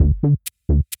Welcome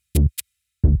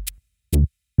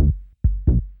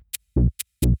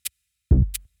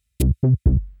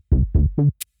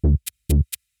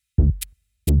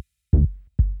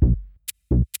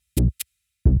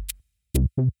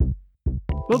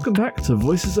back to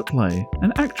Voices at Play,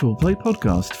 an actual play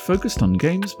podcast focused on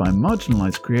games by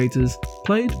marginalised creators,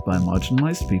 played by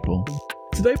marginalised people.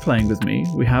 Today playing with me,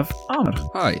 we have Amr.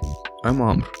 Hi, I'm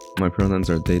Amr. My pronouns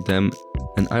are they, them,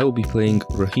 and I will be playing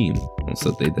Rahim,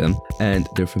 also they, them, and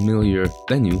their familiar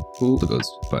Bennu, who goes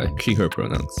by she, her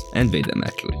pronouns, and they, them,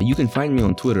 actually. You can find me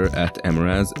on Twitter at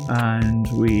Amaraz. And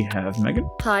we have Megan.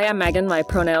 Hi, I'm Megan. My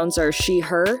pronouns are she,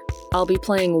 her. I'll be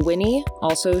playing Winnie,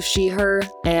 also she, her,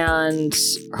 and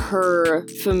her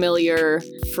familiar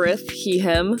Frith, he,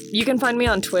 him. You can find me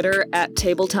on Twitter at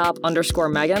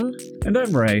tabletop_Megan. And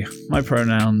I'm Ray. My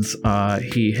pronouns are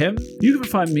he, him. You can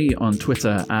find me on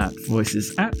Twitter at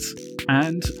voicesat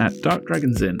and at Dark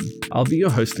Dragons Inn. I'll be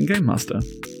your host and game master.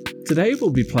 Today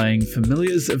we'll be playing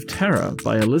Familiars of Terra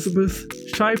by Elizabeth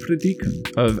Shai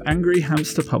Predikun of Angry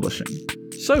Hamster Publishing.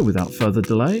 So without further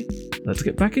delay, let's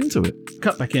get back into it.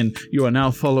 Cut back in. You are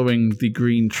now following the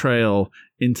green trail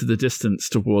into the distance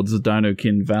towards the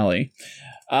Dinokin Valley.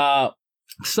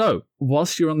 So,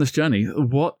 whilst you're on this journey,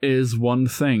 what is one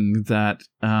thing that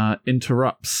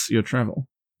interrupts your travel?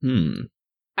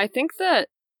 I think that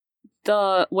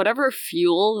the whatever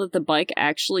fuel that the bike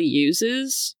actually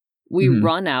uses, we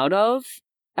run out of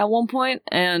at one point,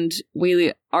 and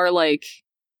we are like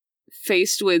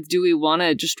faced with, do we want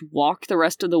to just walk the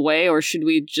rest of the way, or should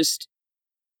we just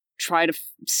try to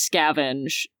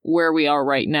scavenge where we are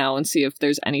right now and see if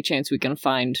there's any chance we can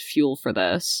find fuel for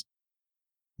this?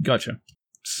 Gotcha.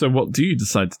 So what do you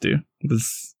decide to do?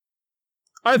 Because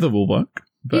either will work.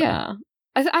 But... Yeah.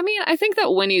 I mean, I think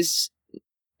that Winnie's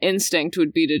instinct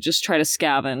would be to just try to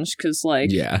scavenge, because,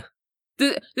 like... Yeah.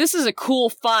 This is a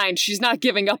cool find. She's not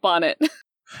giving up on it.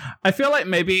 I feel like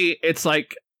maybe it's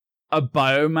like a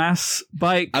biomass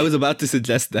bike. I was about to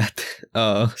suggest that.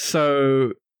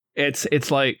 So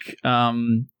it's like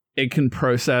it can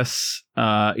process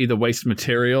either waste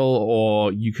material,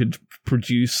 or you could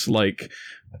produce like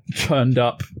churned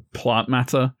up plant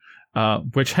matter,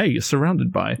 which, hey, you're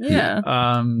surrounded by. Yeah.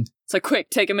 It's like, quick,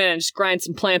 take a minute and just grind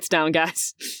some plants down,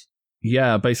 guys.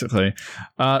 Yeah, basically.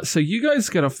 So you guys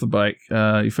get off the bike,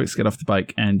 you folks get off the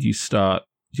bike, and you start,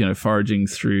 foraging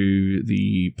through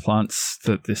the plants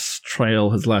that this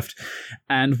trail has left.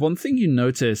 And one thing you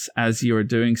notice as you are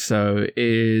doing so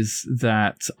is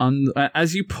that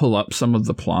as you pull up some of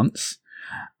the plants,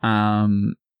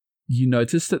 you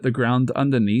notice that the ground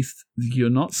underneath, you're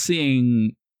not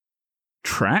seeing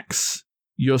tracks,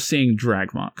 you're seeing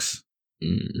drag marks.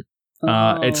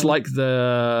 It's like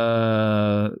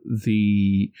the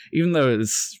even though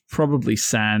it's probably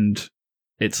sand,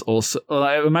 it's also,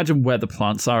 I imagine where the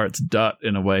plants are, it's dirt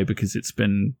in a way because it's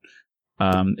been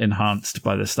enhanced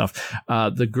by this stuff.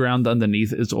 The ground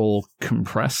underneath is all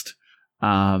compressed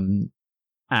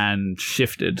and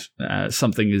shifted.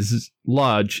 Something is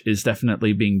large is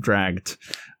definitely being dragged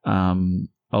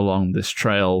along this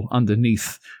trail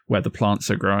underneath where the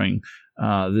plants are growing.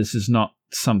 This is not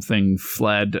something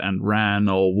fled and ran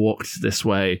or walked this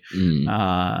way.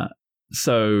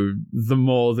 So the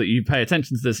more that you pay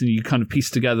attention to this and you kind of piece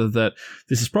together that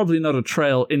this is probably not a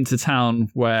trail into town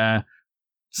where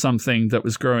something that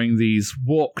was growing these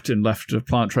walked and left a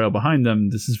plant trail behind them.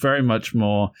 This is very much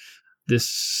more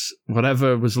this,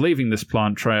 whatever was leaving this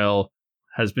plant trail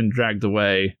has been dragged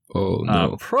away. Oh,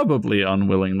 no. Probably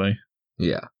unwillingly.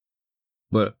 Yeah.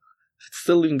 But if it's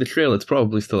still leaving the trail, it's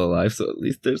probably still alive, so at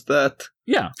least there's that.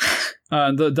 Yeah.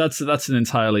 That's an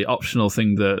entirely optional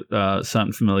thing that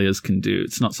certain familiars can do.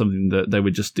 It's not something that they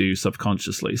would just do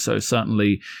subconsciously. So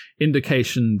certainly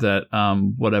indication that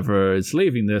whatever is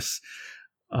leaving this,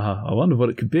 I wonder what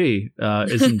it could be,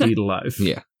 is indeed alive.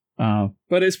 Yeah.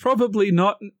 But it's probably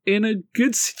not in a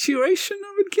good situation,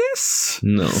 I would guess.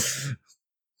 No.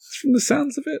 From the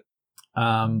sounds of it.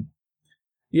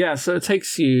 Yeah, so it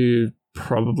takes you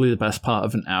probably the best part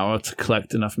of an hour to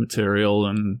collect enough material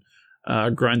and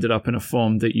grind it up in a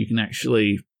form that you can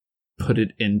actually put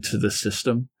it into the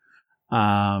system.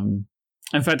 In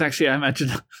fact, actually, I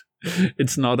imagine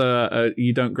it's not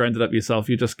you don't grind it up yourself.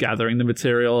 You're just gathering the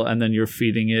material and then you're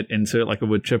feeding it into it like a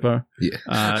wood chipper.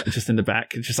 Yeah. Just in the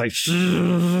back. It's just like...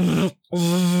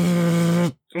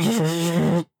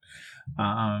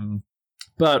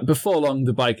 But before long,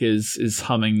 the bike is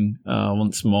humming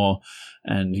once more,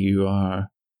 and you are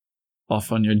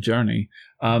off on your journey.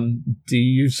 Do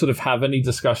you sort of have any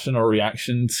discussion or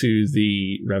reaction to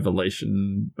the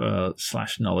revelation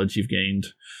 / knowledge you've gained?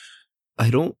 I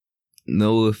don't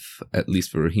know if, at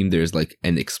least for Raheem, there's like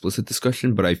an explicit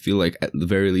discussion, but I feel like at the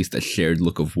very least a shared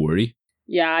look of worry.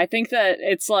 Yeah, I think that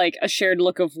it's like a shared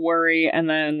look of worry and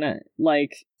then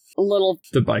like a little...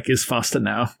 The bike is faster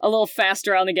now. A little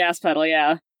faster on the gas pedal,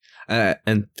 yeah.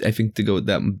 And I think to go with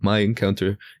that, my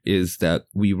encounter is that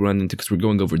we run into, because we're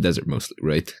going over desert mostly,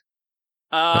 right?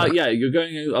 Yeah, you're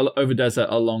going over desert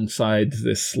alongside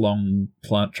this long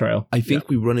plant trail. I think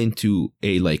we run into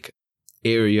a like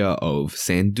area of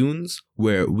sand dunes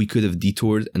where we could have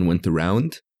detoured and went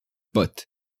around, but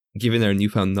given our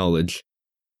newfound knowledge,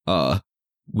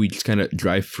 we just kind of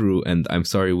drive through. And I'm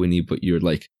sorry, Winnie, but your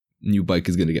like new bike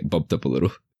is gonna get bumped up a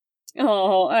little.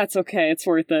 Oh, that's okay. It's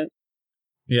worth it.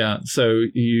 Yeah, so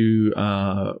you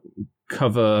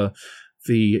cover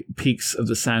the peaks of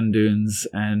the sand dunes,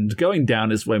 and going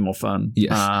down is way more fun.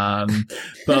 Yes.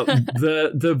 But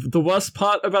the worst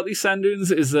part about these sand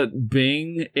dunes is that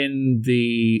being in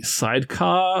the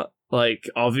sidecar, like,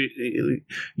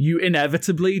 you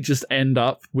inevitably just end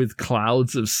up with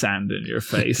clouds of sand in your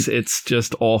face. It's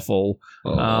just awful.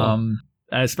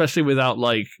 Especially without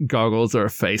like goggles or a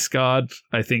face guard.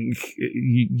 I think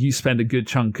you spend a good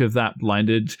chunk of that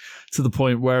blinded to the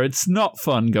point where it's not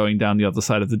fun going down the other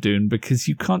side of the dune because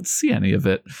you can't see any of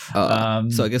it.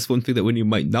 So I guess one thing that when you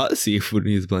might not see if when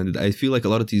he's blinded, I feel like a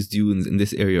lot of these dunes in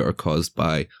this area are caused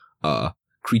by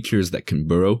creatures that can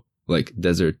burrow, like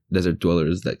desert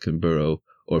dwellers that can burrow,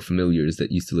 or familiars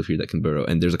that used to live here that can burrow.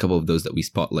 And there's a couple of those that we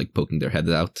spot like poking their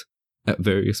heads out at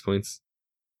various points.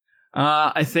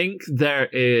 I think there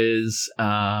is...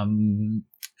 I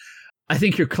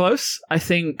think you're close. I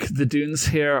think the dunes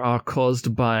here are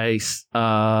caused by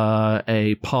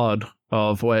a pod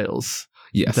of whales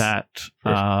that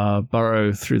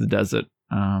burrow through the desert.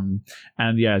 And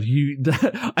yeah,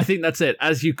 I think that's it.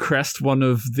 As you crest one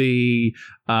of the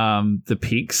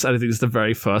peaks, I think it's the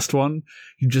very first one,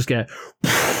 you just get...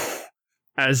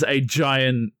 as a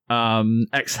giant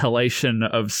exhalation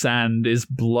of sand is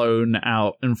blown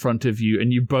out in front of you,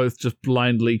 and you both just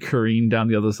blindly careen down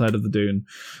the other side of the dune.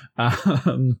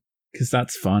 Because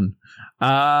that's fun.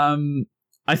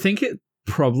 I think it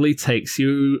probably takes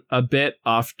you a bit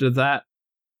after that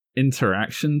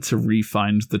interaction to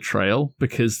re-find the trail,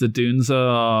 because the dunes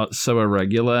are so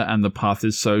irregular and the path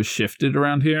is so shifted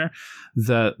around here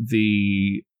that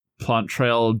the plant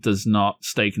trail does not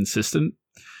stay consistent.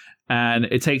 And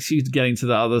it takes you getting to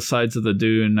the other sides of the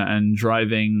dune and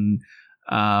driving.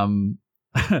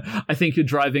 I think you're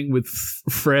driving with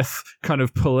Frith kind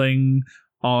of pulling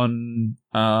on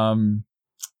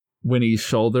Winnie's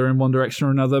shoulder in one direction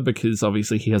or another, because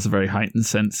obviously he has a very heightened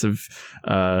sense of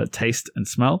taste and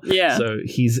smell. Yeah. So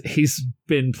he's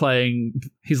been playing.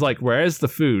 He's like, "Where's the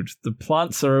food? The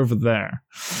plants are over there."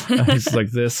 He's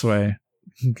like, "This way.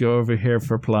 Go over here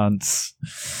for plants."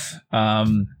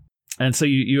 And so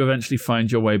you eventually find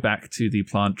your way back to the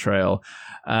plant trail.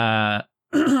 As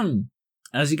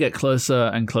you get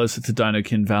closer and closer to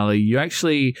Dinokin Valley, you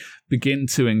actually begin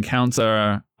to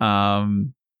encounter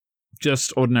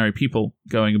just ordinary people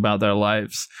going about their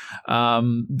lives.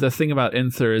 The thing about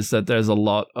Inther is that there's a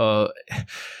lot of...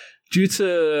 Due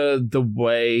to the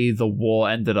way the war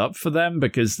ended up for them,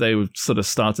 because they sort of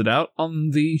started out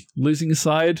on the losing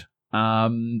side,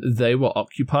 they were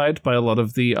occupied by a lot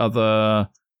of the other...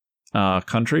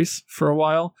 countries for a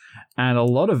while, and a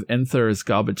lot of Inther is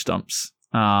garbage dumps.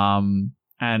 And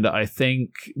I think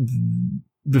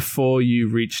before you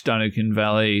reach Dinokin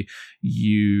Valley,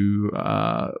 you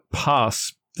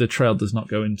pass, the trail does not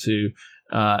go into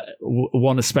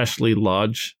one especially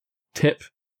large tip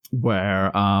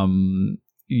where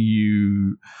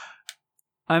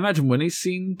I imagine Winnie's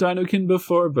seen Dinokin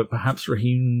before, but perhaps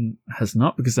Raheem has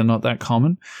not, because they're not that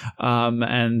common.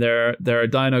 And there are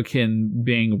Dinokin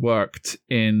being worked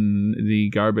in the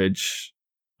garbage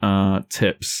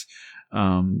tips,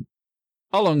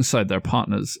 alongside their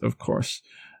partners, of course.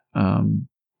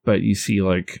 But you see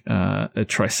like a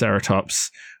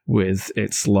Triceratops with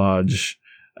its large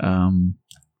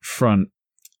front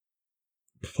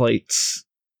plates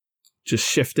just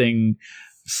shifting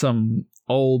some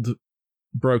old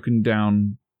broken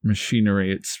down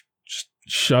machinery. It's just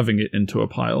shoving it into a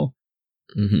pile.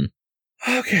 Mm-hmm.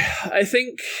 Okay, I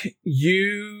think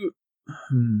you...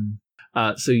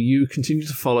 so you continue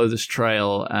to follow this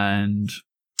trail, and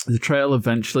the trail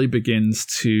eventually begins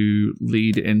to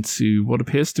lead into what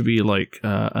appears to be like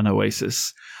an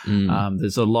oasis.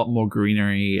 There's a lot more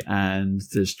greenery, and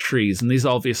there's trees, and these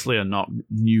obviously are not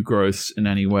new growths in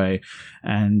any way.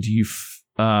 And you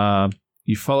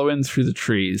follow in through the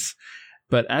trees.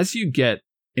 But as you get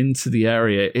into the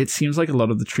area, it seems like a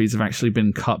lot of the trees have actually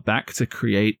been cut back to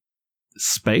create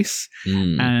space,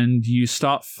 and you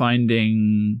start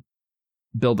finding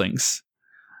buildings.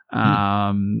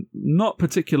 Not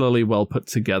particularly well put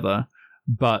together,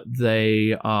 but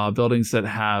they are buildings that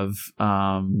have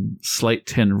slate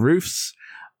tin roofs.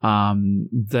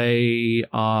 They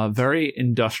are very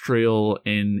industrial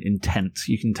in intent.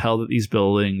 You can tell that these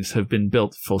buildings have been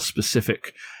built for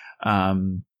specific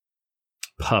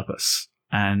purpose,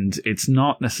 and it's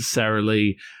not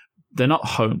necessarily, they're not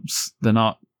homes. They're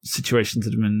not situations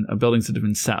that have been, buildings that have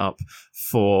been set up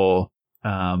for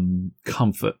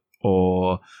comfort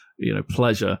or,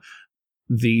 pleasure.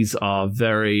 These are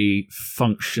very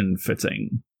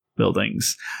function-fitting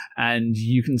buildings, and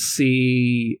you can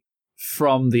see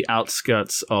from the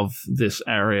outskirts of this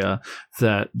area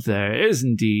that there is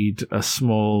indeed a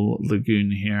small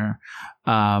lagoon here.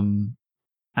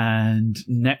 And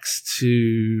next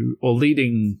to, or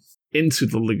leading into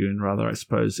the lagoon, rather, I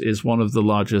suppose, is one of the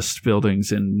largest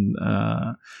buildings in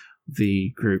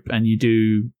the group. And you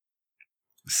do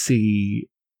see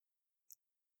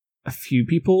a few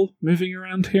people moving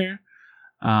around here,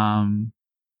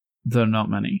 though not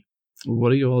many. What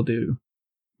do you all do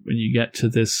when you get to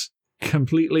this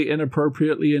completely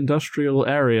inappropriately industrial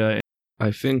area?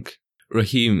 I think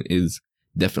Rahim is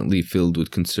definitely filled with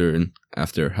concern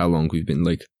after how long we've been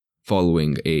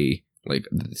following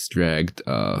this dragged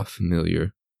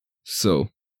familiar. So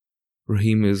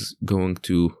Rahim is going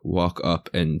to walk up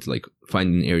and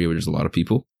find an area where there's a lot of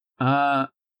people.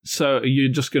 So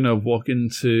you're just gonna walk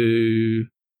into,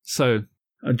 so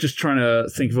I'm just trying to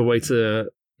think of a way to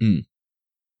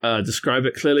describe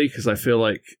it clearly, because I feel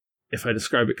like if I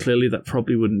describe it clearly, that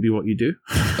probably wouldn't be what you do.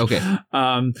 Okay.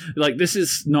 This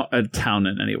is not a town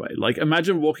in any way.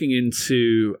 Imagine walking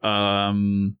into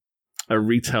a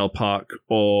retail park,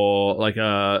 or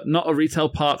not a retail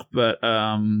park, but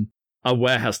a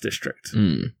warehouse district.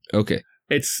 Okay.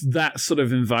 It's that sort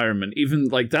of environment. Even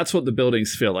that's what the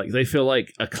buildings feel like. They feel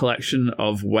like a collection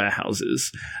of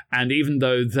warehouses. And even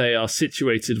though they are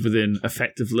situated within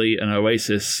effectively an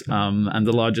oasis, and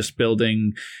the largest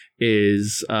building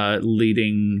is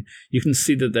leading, you can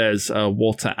see that there's a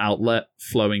water outlet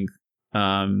flowing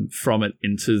from it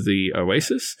into the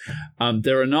oasis.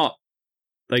 There are not,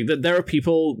 there are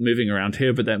people moving around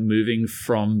here, but they're moving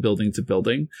from building to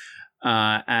building.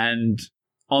 And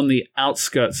on the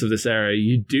outskirts of this area,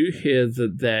 you do hear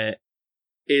that there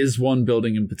is one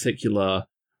building in particular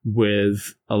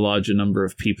with a larger number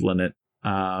of people in it.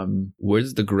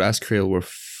 Where's the grass trail we're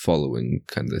following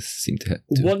kind of seem to head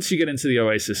to? Once you get into the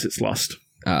oasis, it's lost.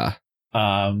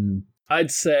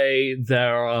 I'd say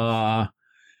there are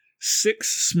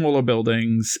 6 smaller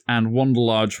buildings and one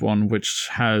large one which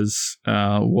has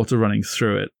water running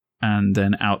through it, and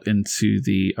then out into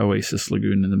the oasis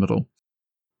lagoon in the middle.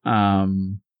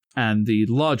 And the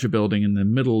larger building in the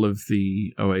middle of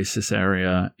the oasis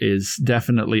area is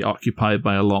definitely occupied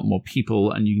by a lot more people,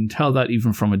 and you can tell that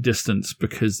even from a distance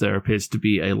because there appears to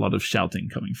be a lot of shouting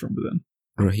coming from within.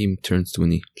 Rahim turns to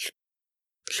Winnie.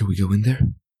 Shall we go in there?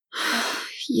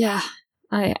 Yeah,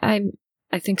 I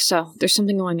think so. There's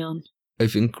something going on. I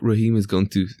think Rahim is going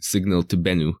to signal to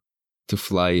Bennu to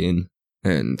fly in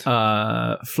and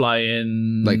fly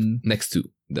in next to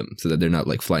them so that they're not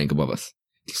flying above us.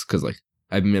 Just because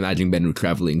I'm imagining Bennu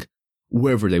traveling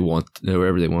wherever they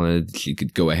wanted. She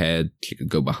could go ahead, she could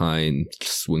go behind,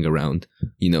 swing around,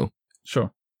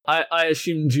 Sure. I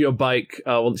assumed your bike,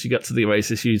 once you got to the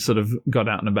oasis, you sort of got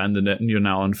out and abandoned it, and you're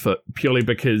now on foot, purely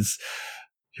because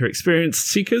you're experienced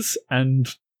seekers, and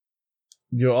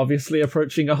you're obviously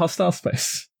approaching a hostile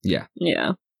space. Yeah.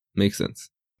 Yeah. Makes sense.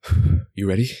 You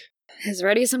ready? As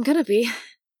ready as I'm gonna be.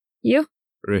 You?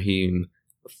 Rahim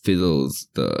fiddles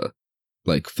the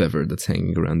feather that's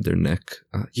hanging around their neck.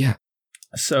 Yeah.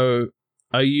 So,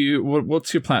 are you?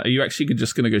 What's your plan? Are you actually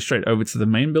just going to go straight over to the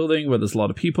main building where there's a lot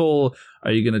of people?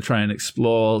 Are you going to try and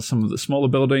explore some of the smaller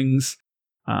buildings?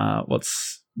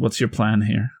 What's your plan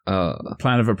here?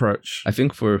 Plan of approach. I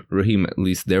think for Rahim, at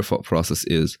least, their thought process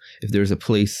is if there's a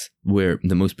place where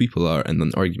the most people are and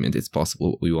an argument, it's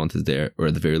possible what we want is there, or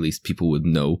at the very least, people would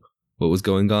know what was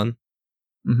going on.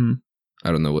 Mm-hmm.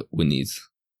 I don't know what Winnie's.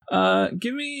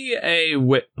 Give me a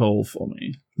wit poll for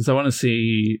me, because I want to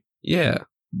see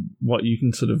what you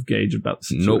can sort of gauge about the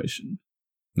situation.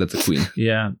 Nope. That's a queen.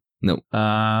 Yeah. No.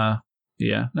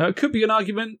 Yeah. No, it could be an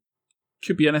argument.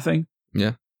 Could be anything.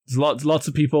 Yeah. There's lots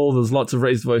of people. There's lots of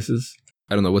raised voices.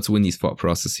 I don't know. What's Winnie's thought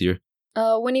process here?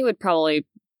 Winnie would probably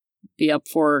be up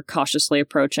for cautiously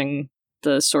approaching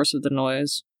the source of the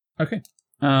noise. Okay.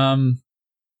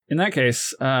 In that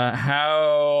case,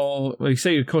 you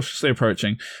say you're cautiously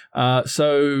approaching.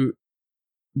 So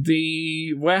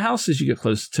the warehouse, as you get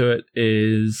closer to it,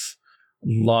 is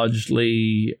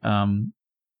largely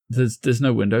there's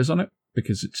no windows on it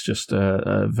because it's just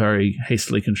a very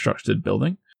hastily constructed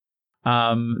building.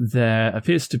 There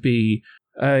appears to be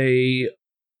a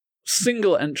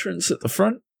single entrance at the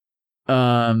front,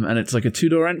 and it's like a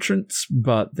 2-door entrance,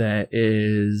 but there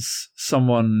is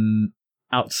someone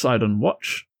outside on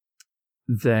watch.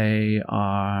 They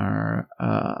are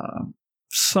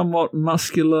somewhat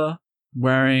muscular,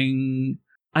 wearing,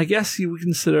 I guess you would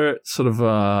consider it sort of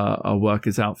a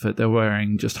worker's outfit. They're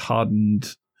wearing just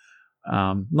hardened,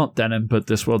 not denim, but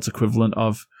this world's equivalent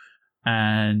of,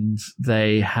 and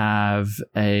they have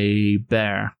a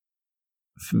bear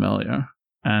familiar,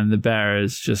 and the bear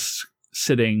is just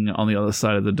sitting on the other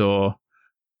side of the door.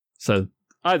 So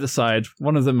either side,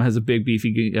 one of them has a big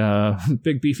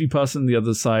beefy person, the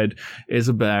other side is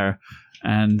a bear,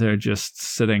 and they're just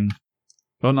sitting,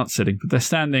 well, not sitting, but they're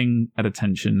standing at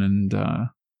attention and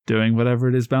doing whatever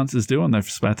it is bouncers do on their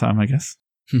spare time, I guess.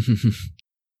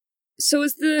 So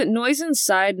is the noise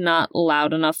inside not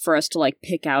loud enough for us to, like,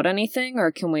 pick out anything,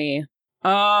 or can we...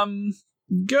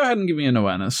 Go ahead and give me an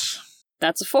awareness.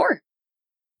 That's a 4.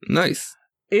 Nice.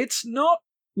 It's not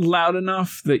loud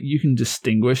enough that you can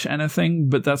distinguish anything,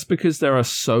 but that's because there are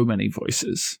so many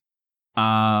voices.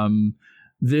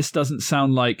 This doesn't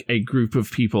sound like a group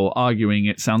of people arguing,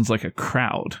 it sounds like a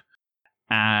crowd.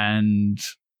 And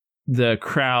the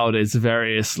crowd is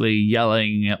variously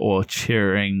yelling or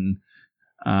cheering.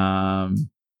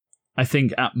 I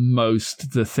think at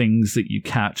most the things that you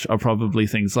catch are probably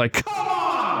things like, "Come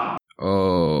on!"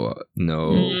 Oh,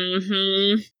 no.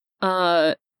 Mm-hmm.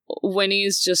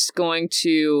 Winnie's just going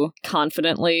to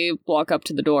confidently walk up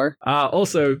to the door.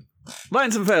 Also,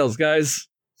 lines and fails, guys.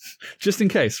 Just in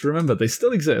case, remember, they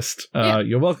still exist.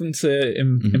 You're welcome to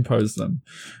impose them.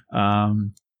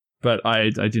 But I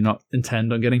do not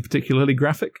intend on getting particularly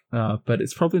graphic, but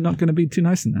it's probably not going to be too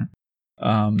nice in there.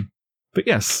 But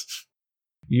yes,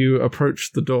 you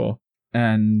approach the door,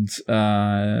 and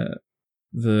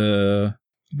the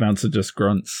bouncer just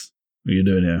grunts. What are you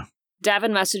doing here?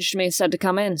 Davin messaged me, said to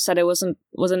come in, said it was a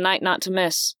night not to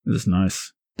miss. This is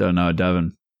nice. Don't know,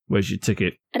 Davin. Where's your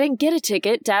ticket? I didn't get a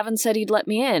ticket. Davin said he'd let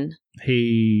me in.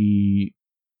 He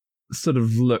sort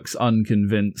of looks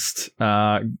unconvinced.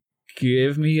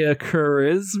 Give me a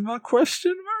charisma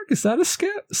question mark? Is that a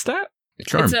stat?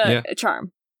 Charm, it's yeah. a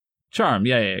charm. Charm,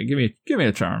 yeah. Give me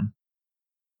a charm.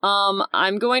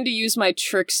 I'm going to use my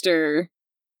trickster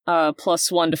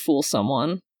 +1 to fool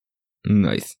someone.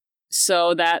 Nice.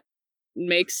 So that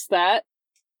makes that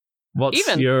What's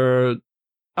even. your...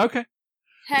 Okay.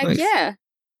 Heck Nice. yeah.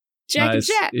 Jack Nice.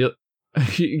 and Jack.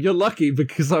 You're lucky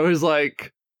because I was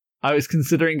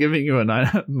considering giving you a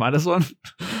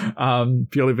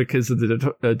 -1, purely because of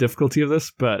the difficulty of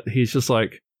this, but he's just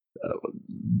like,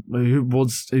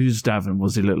 who's Davin?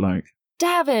 What's he look like?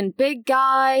 Davin, big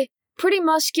guy, pretty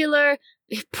muscular.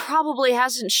 He probably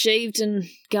hasn't shaved in,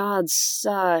 God's,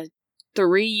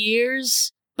 3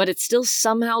 years, but it still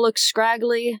somehow looks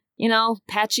scraggly,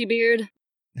 patchy beard.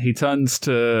 He turns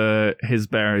to his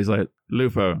bear, he's like,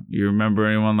 Lupo, you remember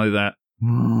anyone like that?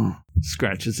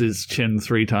 Scratches his chin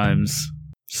 3 times.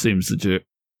 Seems legit.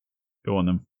 Go on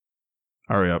then.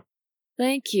 Hurry up.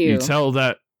 Thank you. You tell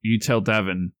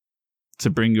Davin to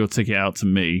bring your ticket out to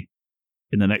me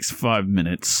in the next 5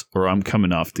 minutes, or I'm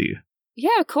coming after you.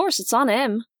 Yeah, of course, it's on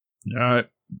him. Alright.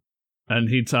 And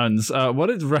he turns. What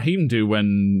did Raheem do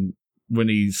when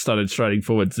he started striding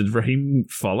forwards? Did Raheem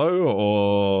follow,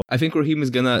 or... I think Raheem is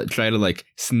gonna try to,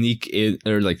 sneak in,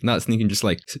 or, not sneak in, just,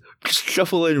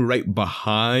 shuffle in right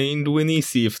behind Winnie,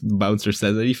 see if the bouncer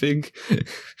says anything.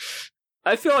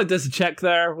 I feel like there's a check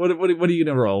there. What are you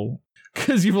gonna roll?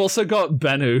 Because you've also got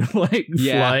Bennu,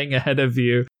 flying ahead of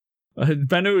you.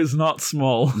 Bennu is not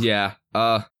small. Yeah.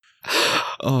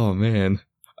 Oh, man.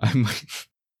 I might...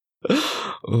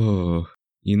 Oh...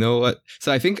 You know what?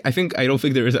 So I don't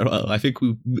think there is at all. I think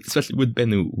we, especially with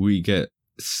Bennu, we get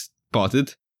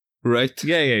spotted, right?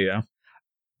 Yeah.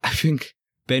 I think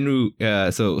Bennu.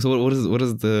 So what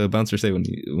does the bouncer say when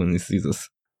he sees us?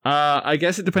 I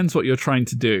guess it depends what you're trying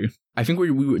to do. I think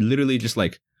we were literally just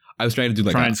I was trying to do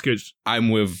try and scooch. I'm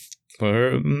with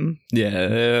her.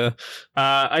 Yeah.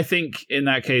 I think in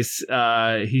that case,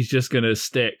 he's just gonna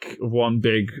stick one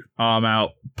big arm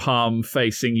out, palm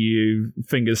facing you,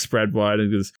 fingers spread wide,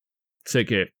 and goes,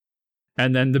 ticket.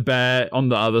 And then the bear on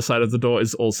the other side of the door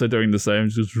is also doing the same.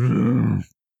 Just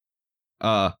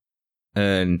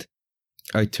and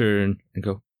I turn and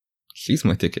go, she's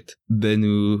my ticket.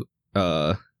 Bennu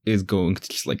is going to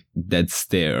just dead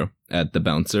stare at the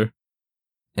bouncer,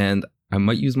 and I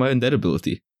might use my undead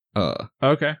ability.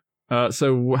 Okay.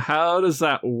 So how does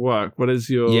that work? What is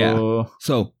your... Yeah.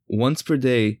 So once per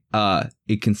day,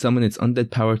 it can summon its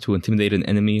undead power to intimidate an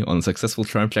enemy. On a successful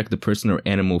charm check, the person or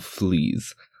animal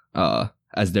flees.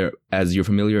 As your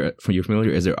familiar,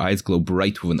 as their eyes glow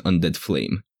bright with an undead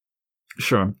flame.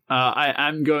 Sure. I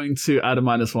am going to add a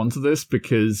 -1 to this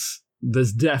because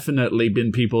there's definitely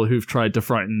been people who've tried to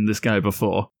frighten this guy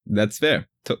before. That's fair.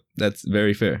 That's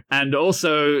very fair. And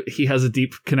also, he has a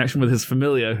deep connection with his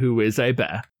familiar, who is a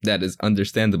bear. That is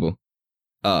understandable.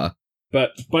 But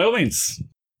by all means,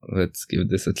 let's give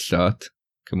this a shot.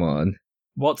 Come on.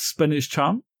 What's Benu's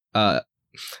charm?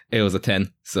 It was a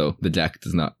 10, so the jack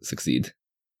does not succeed.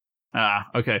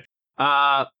 Okay.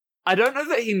 I don't know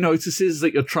that he notices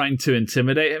that you're trying to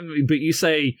intimidate him, but you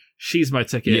say, she's my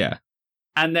ticket. Yeah.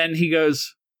 And then he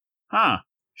goes,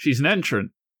 she's an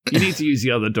entrant. You need to use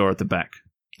the other door at the back.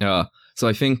 So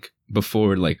I think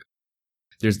before, like,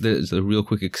 there's a real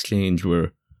quick exchange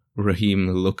where Rahim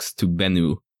looks to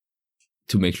Benu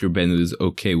to make sure Benu is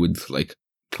okay with, like,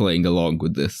 playing along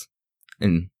with this.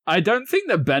 And I don't think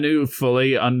that Benu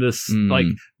fully understands. Like,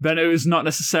 Benu is not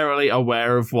necessarily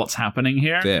aware of what's happening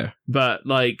here. Fair. But,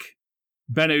 like,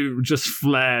 Benu just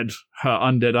flared her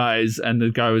undead eyes, and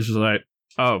the guy was just like,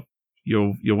 oh,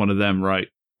 you're one of them, right?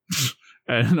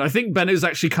 And I think Benu's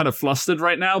actually kind of flustered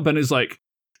right now. Benu's like,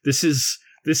 this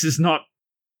is not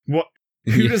what...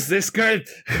 Who does this guy...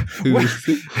 Who does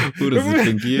he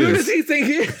think he is? Who does he think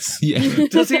he is? Yeah.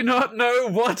 Does he not know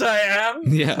what I am?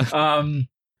 Yeah.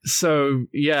 So,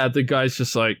 yeah, the guy's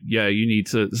just like, yeah, you need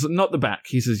to... Not the back.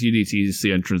 He says you need to use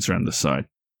the entrance around the side.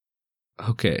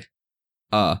 Okay.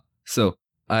 So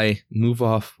I move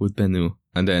off with Benu,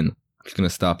 and then I'm just going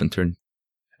to stop and turn.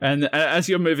 And as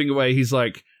you're moving away, he's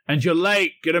like, and you're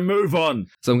late, get a move on.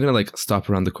 So I'm going to, like, stop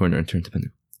around the corner and turn to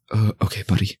Benu. Okay,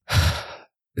 buddy.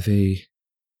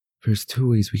 There's 2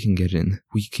 ways we can get in.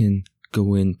 We can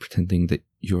go in pretending that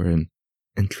you're an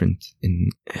entrant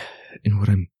in what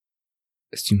I'm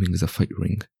assuming is a fight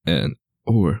ring.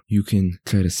 Or you can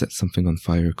try to set something on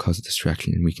fire, cause a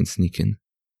distraction, and we can sneak in.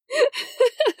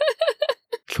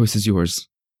 Choice is yours.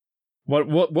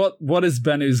 What is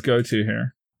Benu's go-to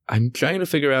here? I'm trying to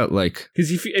figure out, like...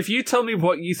 Because if you tell me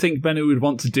what you think Benu would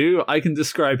want to do, I can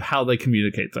describe how they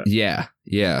communicate that. Yeah.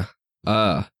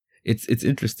 It's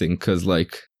interesting, because,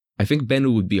 like, I think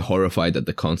Benu would be horrified at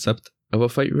the concept of a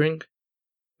fight ring.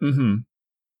 Mm-hmm.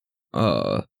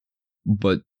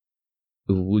 But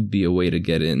it would be a way to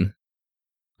get in.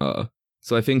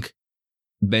 So I think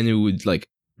Benu would, like,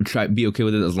 be okay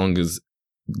with it as long as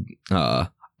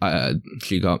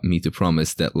she got me to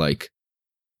promise that, like,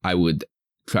 I would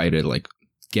try to, like,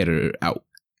 get her out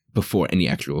before any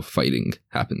actual fighting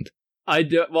happened.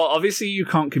 Well, obviously you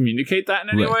can't communicate that in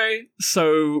any way,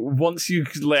 so once you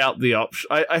lay out the option,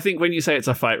 I think when you say it's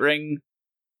a fight ring,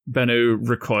 Benu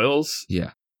recoils.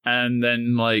 Yeah. And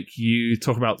then, like, you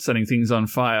talk about setting things on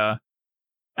fire,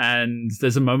 and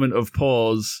there's a moment of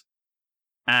pause,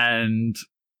 and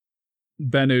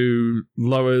Benu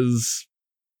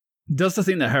does the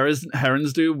thing that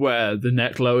herons do, where the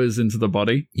neck lowers into the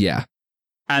body. Yeah.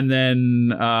 And then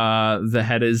the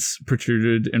head is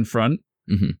protruded in front.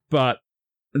 Mm-hmm. But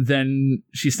then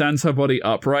she stands her body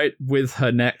upright with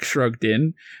her neck shrugged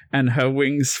in, and her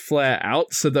wings flare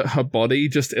out so that her body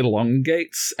just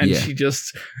elongates, and she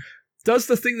just does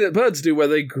the thing that birds do where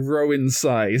they grow in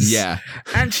size. Yeah.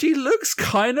 And she looks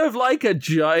kind of like a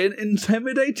giant,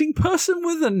 intimidating person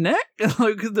with a neck,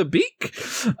 like the beak.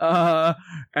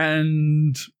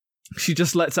 And she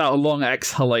just lets out a long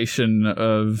exhalation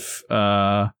of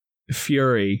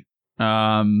fury.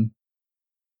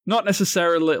 Not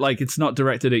necessarily, like, it's not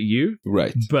directed at you.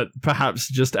 Right. But perhaps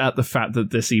just at the fact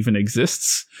that this even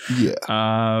exists. Yeah.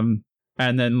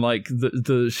 And then, like,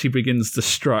 she begins to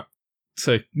strut.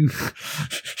 So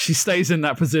she stays in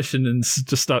that position and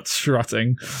just starts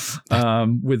strutting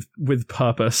with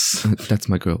purpose. That's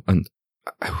my girl. And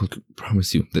I will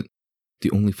promise you that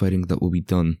the only fighting that will be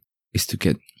done is to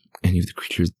get any of the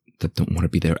creatures that don't want to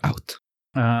be there out.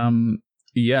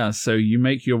 Yeah, so you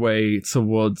make your way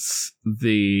towards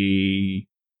the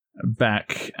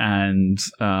back, and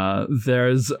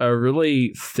there's a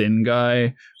really thin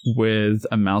guy with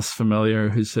a mouse familiar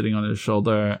who's sitting on his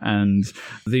shoulder, and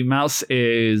the mouse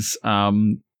is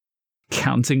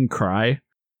counting cry.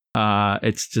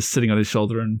 It's just sitting on his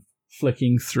shoulder and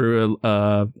flicking through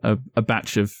a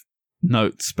batch of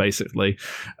notes, basically.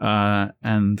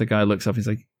 And the guy looks up, he's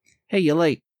like, "Hey, you're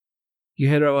late. You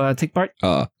here to take part?"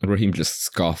 Rahim just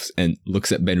scoffs and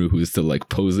looks at Benru, who's still, like,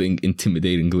 posing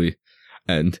intimidatingly,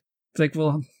 and it's like,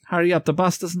 "Well, hurry up. The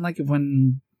boss doesn't like it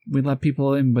when we let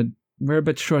people in, but we're a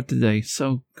bit short today,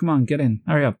 so come on, get in.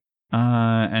 Hurry up."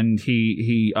 and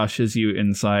he ushers you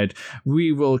inside.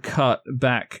 We will cut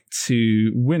back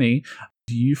to Winnie.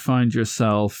 You find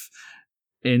yourself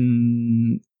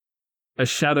in a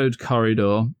shadowed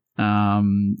corridor.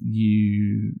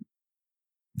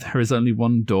 There is only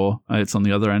one door. It's on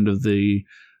the other end of the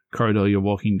corridor you're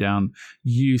walking down.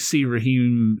 You see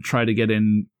Raheem try to get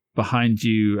in behind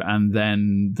you, and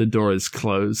then the door is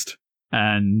closed,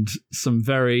 and some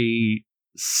very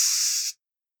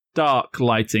stark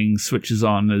lighting switches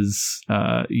on as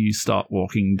you start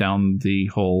walking down the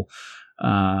hall.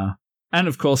 And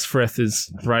of course, Frith is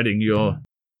riding your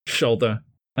shoulder.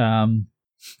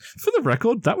 For the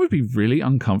record, that would be really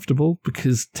uncomfortable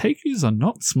because Teikus are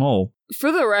not small.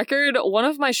 For the record, one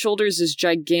of my shoulders is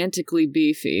gigantically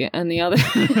beefy, and the other...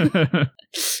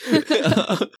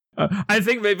 I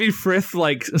think maybe Frith,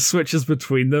 switches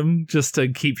between them just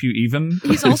to keep you even.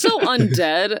 He's also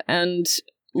undead, and...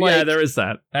 yeah, there is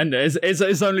that. And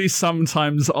it's only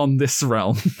sometimes on this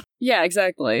realm. Yeah,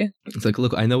 exactly. It's like,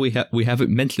 look, I know we haven't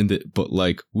mentioned it, but,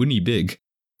 Winnie big.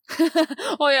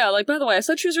 Oh yeah, by the way, I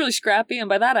said she was really scrappy, and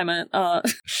by that I meant,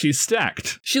 she's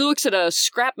stacked. She looks at a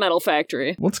scrap metal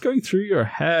factory. What's going through your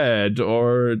head?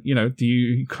 Or, do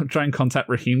you try and contact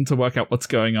Raheem to work out what's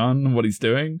going on and what he's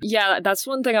doing? Yeah, that's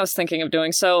one thing I was thinking of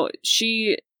doing. So,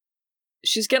 she's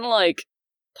getting,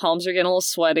 palms are getting a little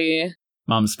sweaty.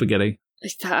 Mom's spaghetti.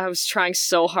 I was trying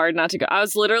so hard not to go. I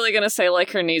was literally going to say,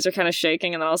 her knees are kind of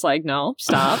shaking, and then I was like, no,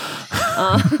 stop.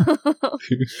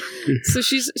 So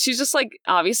she's just,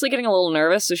 obviously getting a little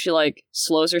nervous, so she,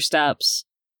 slows her steps,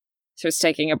 starts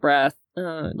taking a breath,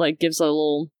 gives a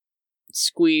little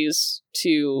squeeze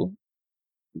to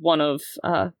one of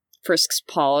Frisk's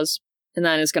paws, and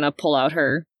then is going to pull out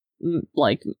her,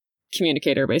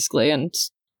 communicator, basically, and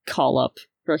call up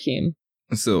Raheem.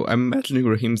 So I'm imagining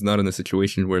Raheem's not in a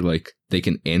situation where they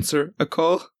can answer a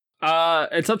call.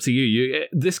 It's up to you.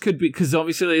 This could be because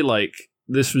obviously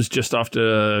this was just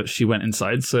after she went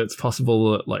inside, so it's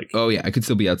possible that oh yeah, I could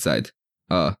still be outside.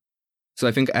 So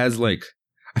I think I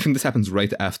think this happens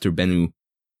right after Bennu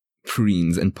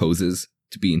preens and poses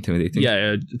to be intimidating.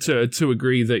 Yeah, to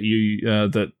agree that you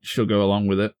that she'll go along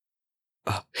with it.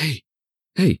 Hey,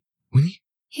 Winnie.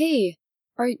 Hey.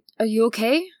 Are you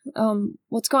okay?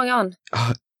 What's going on?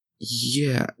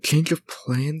 Yeah, change of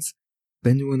plans.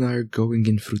 Bennu and I are going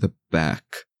in through the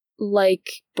back.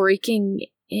 Breaking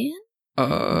in?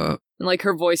 And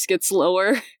her voice gets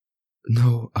lower.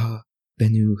 No,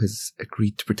 Bennu has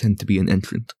agreed to pretend to be an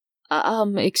entrant.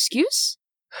 Excuse?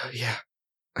 Yeah,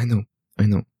 I know.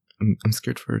 I'm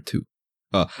scared for her too.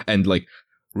 And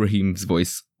Raheem's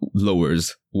voice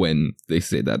lowers when they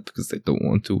say that because they don't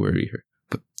want to worry her.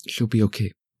 But she'll be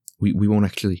okay. We won't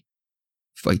actually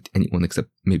fight anyone except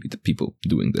maybe the people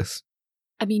doing this.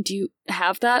 I mean, do you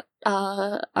have that?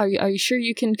 Are you sure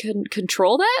you can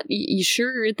control that? You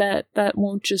sure that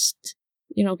won't just,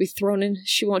 be thrown in?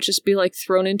 She won't just be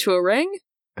thrown into a ring?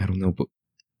 I don't know, but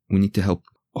we need to help.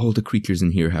 All the creatures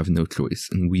in here have no choice,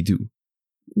 and we do.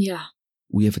 Yeah.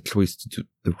 We have a choice to do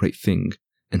the right thing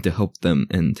and to help them,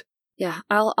 and yeah,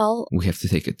 I'll. We have to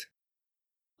take it.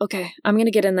 Okay, I'm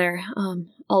gonna get in there.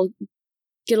 I'll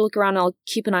get a look around. I'll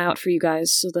keep an eye out for you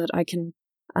guys so that I can,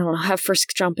 have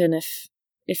Frisk jump in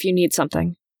if you need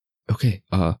something. Okay.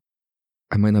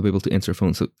 I might not be able to answer a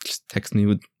phone, so just text me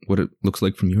with what it looks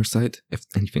like from your side. If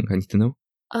anything I need to know.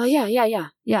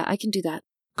 Yeah. I can do that.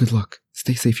 Good luck.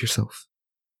 Stay safe yourself.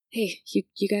 Hey,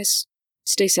 you guys,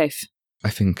 stay safe. I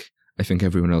think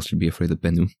everyone else should be afraid of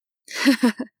Bennu.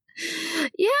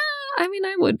 Yeah,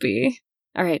 I would be.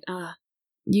 All right.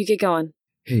 You get going.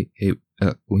 Hey,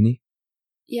 Winnie?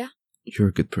 Yeah? You're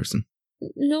a good person.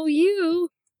 No, you.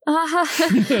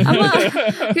 Goodbye.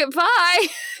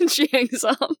 She hangs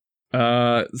up.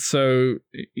 So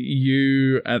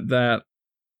you at that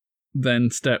then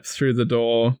step through the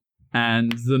door,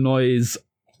 and the noise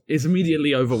is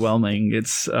immediately overwhelming.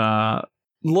 It's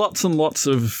lots and lots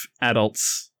of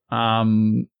adults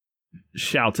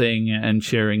shouting and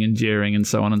cheering and jeering and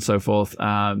so on and so forth.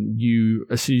 As soon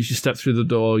as you step through the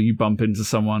door, you bump into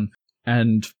someone,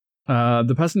 and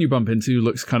the person you bump into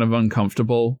looks kind of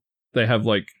uncomfortable. They have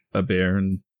a beer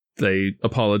and they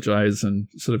apologize and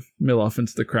sort of mill off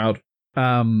into the crowd.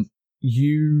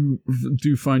 You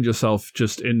do find yourself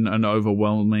just in an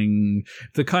overwhelming,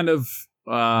 the kind of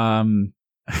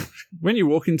when you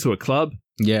walk into a club,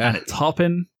 yeah, and it's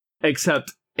hopping,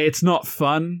 except it's not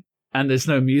fun and there's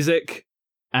no music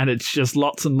and it's just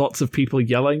lots and lots of people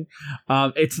yelling.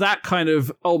 It's that kind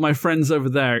of, oh, my friend's over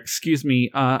there, excuse me,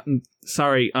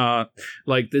 sorry,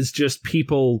 there's just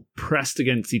people pressed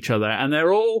against each other, and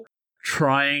they're all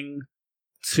trying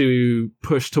to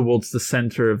push towards the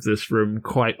center of this room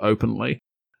quite openly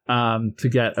to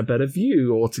get a better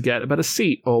view or to get a better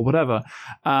seat or whatever.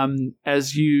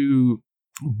 As you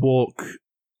walk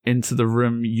into the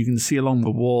room, you can see along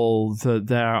the wall that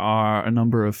there are a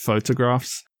number of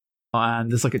photographs,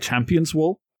 and there's like a champions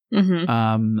wall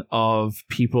of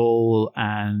people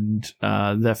and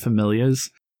their familiars.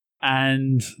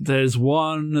 And there's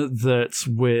one that's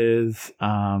with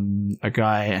a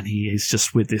guy, and he is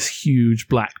just with this huge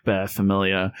black bear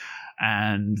familiar.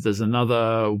 And there's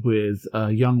another with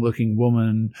a young-looking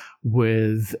woman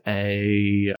with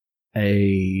a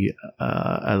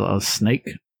snake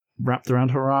wrapped around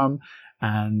her arm.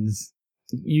 And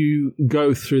you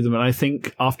go through them, and I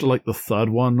think after like the third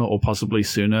one, or possibly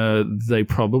sooner, they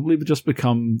probably just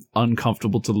become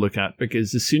uncomfortable to look at,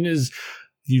 because as soon as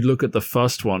you look at the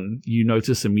first one, you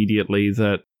notice immediately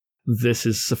that this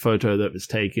is a photo that was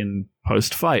taken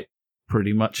post-fight,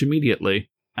 pretty much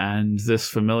immediately. And this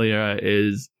familiar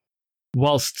is,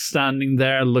 whilst standing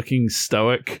there looking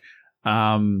stoic,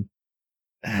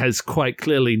 has quite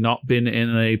clearly not been in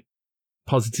a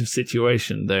positive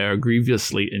situation. They are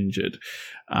grievously injured.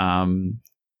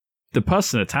 The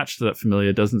person attached to that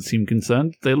familiar doesn't seem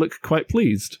concerned. They look quite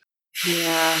pleased.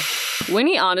 Yeah.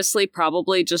 Winnie honestly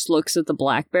probably just looks at the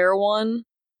black bear one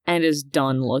and is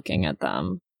done looking at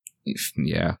them.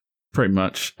 Yeah. Pretty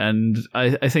much. And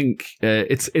I think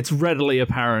it's readily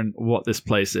apparent what this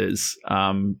place is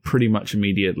pretty much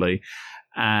immediately.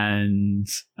 And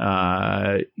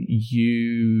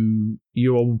you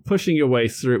are pushing your way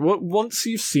through. Once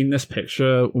you've seen this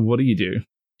picture, what do you do?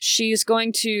 She's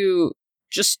going to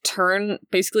just turn,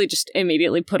 basically just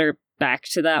immediately put her back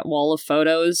to that wall of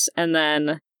photos, and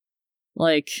then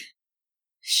like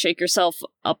shake herself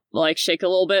up, like shake a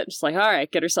little bit, just like, all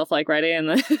right, get herself like ready, and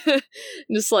then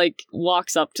just like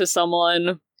walks up to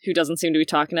someone who doesn't seem to be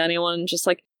talking to anyone, just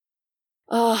like,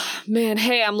 oh man,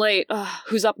 hey, I'm late.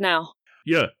 Who's up now?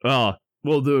 Yeah, well,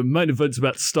 the main event's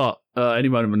about to start any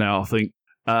moment now, I think.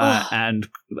 And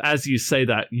as you say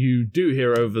that, you do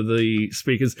hear over the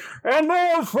speakers, and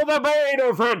now for the main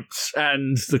event!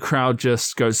 And the crowd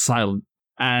just goes silent.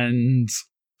 And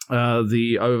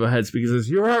the overhead speaker says,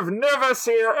 you have never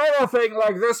seen anything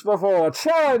like this before.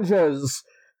 Challengers,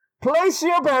 place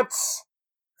your bets.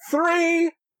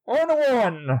 3 on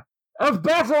 1. A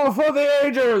battle for the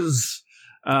ages.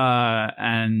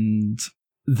 And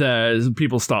there's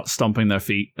people start stomping their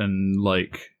feet, and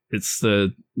like it's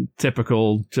the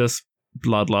typical just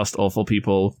bloodlust awful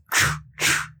people.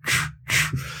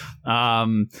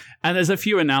 And there's a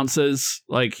few announcers,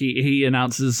 like he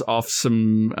announces off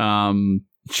some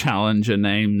challenger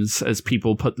names as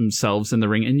people put themselves in the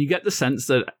ring, and you get the sense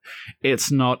that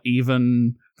it's not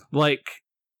even like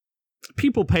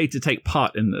people pay to take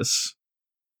part in this.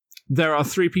 There are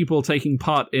 3 people taking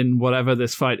part in whatever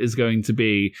this fight is going to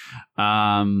be.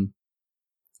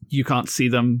 You can't see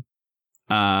them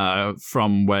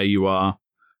from where you are,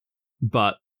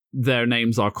 but their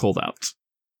names are called out.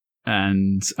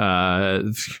 And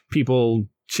people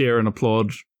cheer and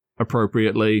applaud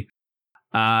appropriately.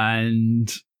 And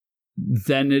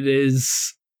then it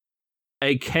is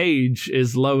a cage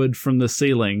is lowered from the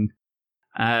ceiling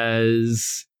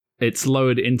as it's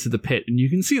lowered into the pit, and you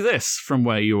can see this from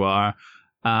where you are.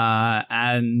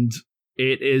 And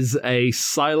it is a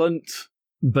silent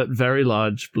but very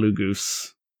large blue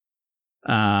goose.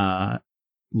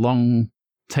 Long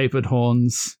tapered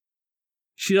horns.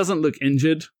 She doesn't look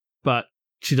injured, but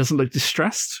she doesn't look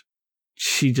distressed.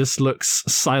 She just looks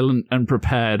silent and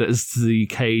prepared as the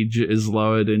cage is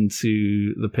lowered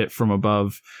into the pit from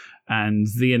above. And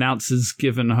the announcer's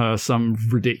given her some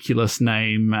ridiculous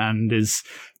name and is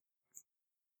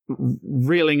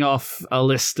reeling off a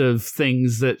list of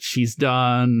things that she's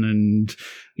done and,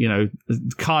 you know,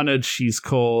 carnage she's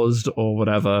caused or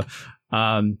whatever.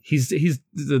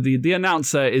 The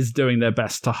announcer is doing their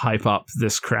best to hype up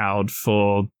this crowd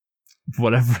for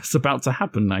whatever is about to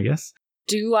happen, I guess.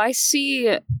 Do I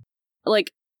see,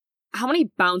 like, how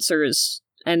many bouncers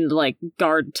and, like,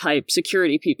 guard-type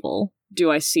security people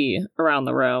do I see around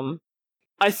the room?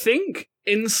 I think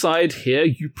inside here,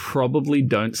 you probably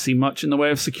don't see much in the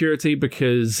way of security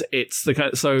because it's the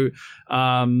kind. So,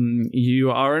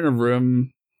 you are in a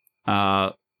room.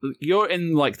 You're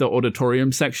in like the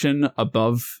auditorium section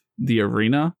above the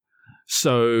arena.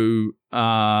 So,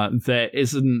 there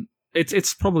isn't.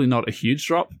 It's probably not a huge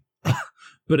drop,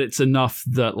 but it's enough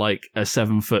that like a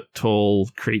 7-foot tall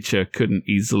creature couldn't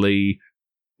easily,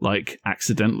 like,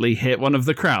 accidentally hit one of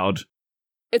the crowd.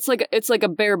 It's like a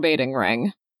bear baiting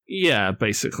ring. Yeah,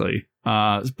 basically.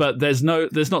 But there's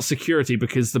not security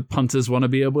because the punters want to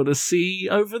be able to see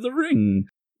over the ring.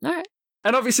 All right.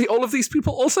 And obviously all of these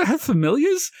people also have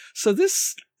familiars, so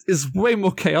this is way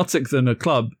more chaotic than a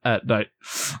club at night.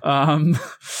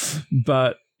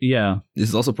 But yeah. This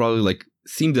is also probably like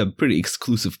seems a pretty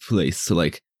exclusive place, so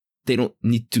like they don't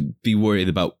need to be worried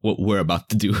about what we're about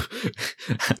to do.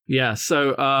 Yeah,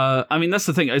 so I mean that's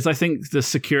the thing, is I think the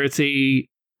security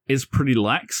is pretty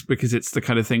lax because it's the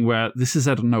kind of thing where this is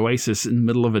at an oasis in the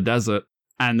middle of a desert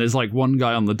and there's like one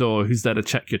guy on the door who's there to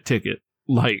check your ticket.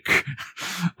 Like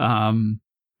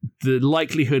the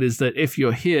likelihood is that if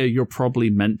you're here, you're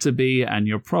probably meant to be, and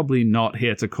you're probably not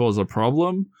here to cause a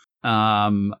problem.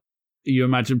 You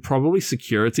imagine probably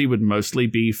security would mostly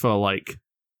be for like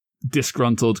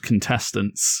disgruntled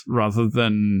contestants rather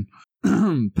than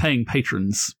paying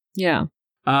patrons. Yeah.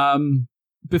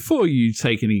 Before you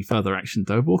take any further action,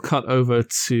 though, we'll cut over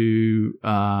to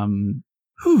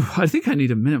I think I need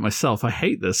a minute myself. I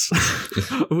hate this.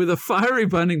 With a fiery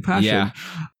burning passion. Yeah.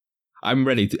 I'm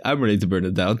ready to burn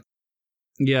it down.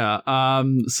 Yeah.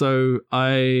 So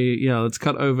let's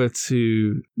cut over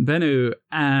to Bennu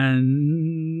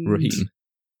and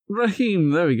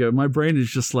Raheem. There we go. My brain is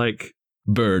just like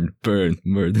burn.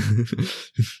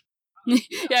 Yeah,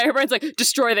 everyone's like,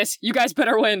 destroy this. You guys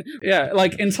better win. Yeah,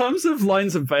 like in terms of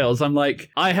lines and veils, I'm like,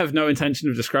 I have no intention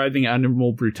of describing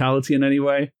animal brutality in any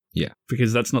way. Yeah.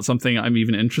 Because that's not something I'm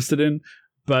even interested in.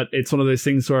 But it's one of those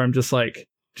things where I'm just like,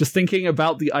 just thinking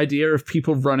about the idea of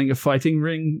people running a fighting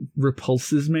ring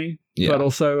repulses me. Yeah. But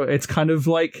also, it's kind of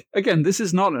like, again, this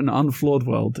is not an unflawed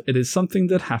world. It is something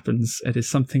that happens. It is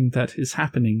something that is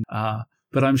happening.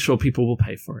 But I'm sure people will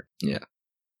pay for it. Yeah.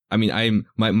 I mean,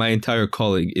 my entire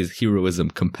calling is heroism,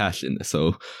 compassion,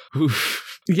 so...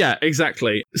 Yeah,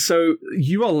 exactly. So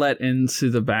you are let into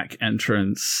the back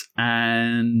entrance,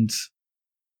 and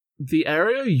the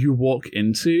area you walk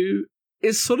into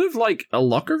is sort of like a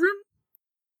locker room.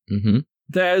 Mm-hmm.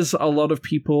 There's a lot of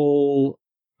people...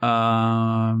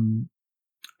 I'd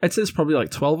say there's probably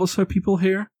like 12 or so people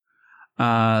here.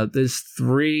 There's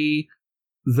 3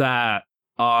 that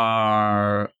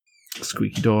are...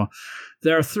 Squeaky door.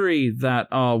 There are 3 that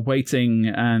are waiting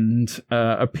and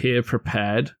appear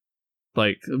prepared.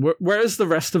 Like, whereas the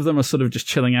rest of them are sort of just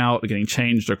chilling out, or getting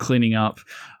changed, or cleaning up.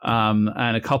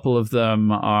 And a couple of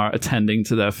them are attending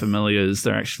to their familiars.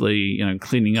 They're actually,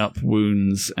 cleaning up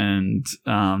wounds and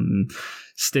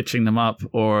stitching them up,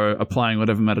 or applying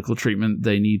whatever medical treatment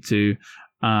they need to.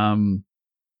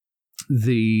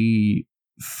 The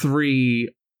 3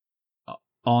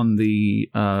 on the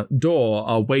door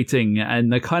are waiting,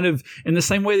 and they're kind of in the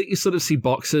same way that you sort of see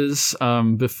boxers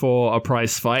before a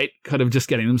prize fight, kind of just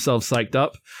getting themselves psyched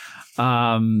up.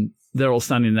 They're all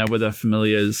standing there with their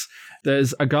familiars.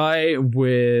 There's a guy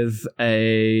with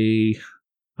a...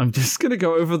 I'm just going to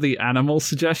go over the animal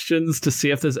suggestions to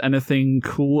see if there's anything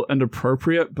cool and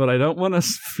appropriate, but I don't want to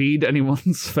feed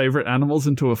anyone's favorite animals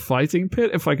into a fighting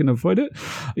pit if I can avoid it.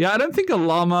 Yeah, I don't think a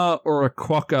llama or a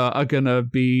quokka are going to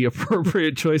be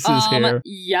appropriate choices here.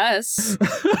 Yes.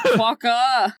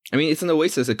 Quokka. I mean, it's an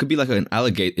oasis. It could be like an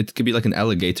alligator. It could be like an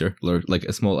alligator, or like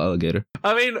a small alligator.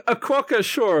 I mean, a quokka,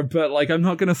 sure, but like I'm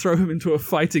not going to throw him into a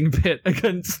fighting pit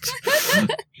against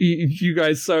you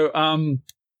guys. So,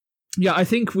 yeah, I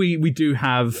think we do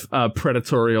have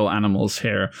predatorial animals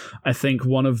here. I think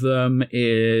one of them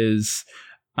is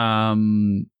a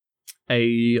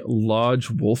large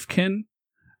wolfkin,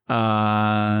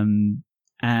 and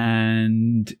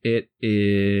it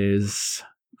is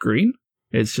green.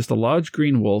 It's just a large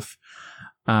green wolf.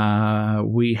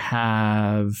 We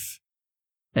have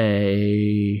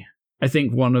I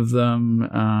think one of them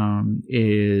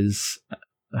has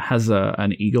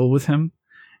an eagle with him.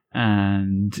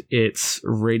 And it's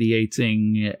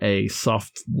radiating a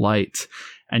soft light.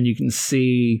 And you can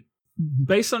see,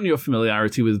 based on your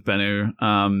familiarity with Bennu,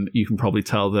 you can probably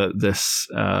tell that this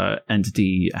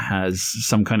entity has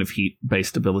some kind of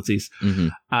heat-based abilities. Mm-hmm.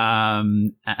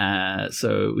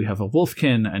 So we have a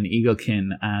wolfkin, an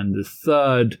eaglekin, and the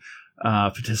third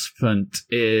participant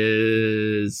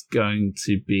is going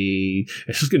to be...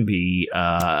 It's just going to be...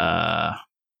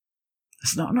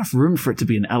 There's not enough room for it to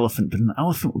be an elephant, but an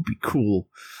elephant would be cool.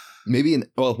 Maybe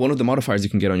one of the modifiers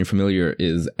you can get on your familiar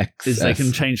is XS. Is they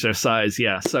can change their size,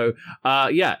 yeah. So,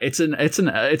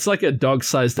 it's like a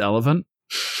dog-sized elephant.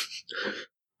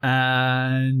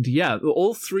 And yeah,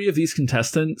 all 3 of these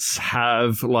contestants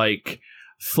have like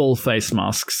full face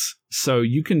masks, so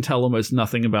you can tell almost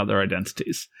nothing about their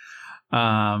identities.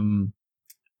 And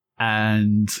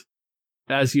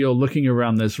as you're looking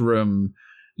around this room,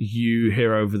 you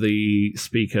hear over the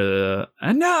speaker,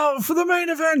 and now for the main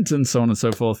event, and so on and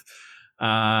so forth.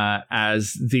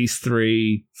 as these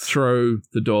three throw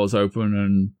the doors open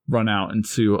and run out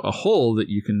into a hall that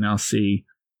you can now see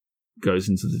goes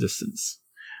into the distance.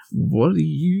 What do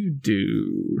you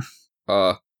do?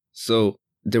 So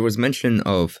there was mention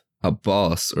of a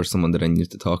boss or someone that I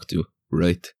need to talk to,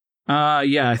 right?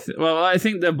 Yeah. I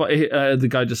think the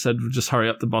guy just said, just hurry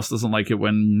up. The boss doesn't like it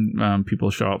when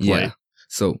people show up late.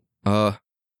 So,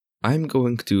 I'm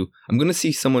gonna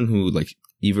see someone who, like,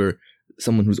 either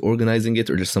someone who's organizing it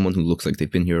or just someone who looks like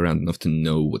they've been here around enough to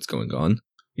know what's going on.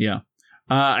 Yeah.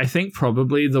 I think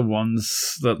probably the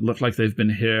ones that look like they've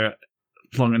been here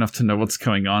long enough to know what's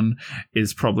going on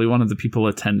is probably one of the people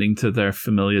attending to their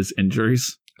familiar's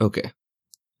injuries. Okay.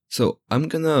 So I'm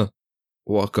gonna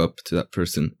walk up to that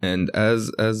person, and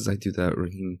as I do that,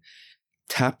 Raheem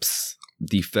taps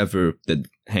the feather that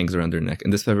hangs around their neck,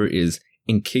 and this feather is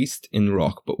encased in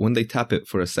rock, but when they tap it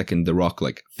for a second, the rock,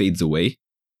 like, fades away,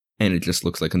 and it just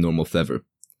looks like a normal feather.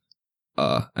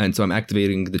 And so I'm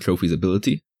activating the trophy's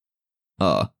ability,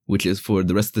 which is for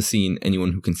the rest of the scene,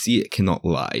 anyone who can see it cannot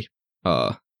lie.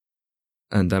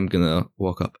 And I'm gonna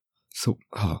walk up. So,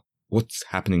 what's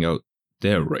happening out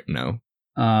there right now?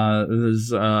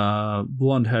 There's a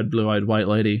blonde-haired, blue-eyed white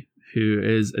lady who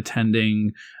is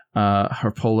attending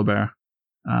her polar bear.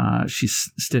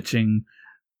 She's stitching,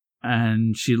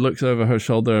 and she looks over her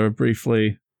shoulder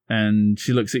briefly, and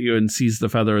she looks at you and sees the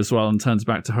feather as well and turns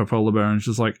back to her polar bear, and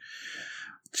she's like,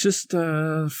 just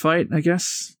fight, I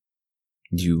guess.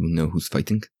 Do you know who's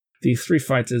fighting? The three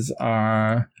fighters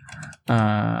are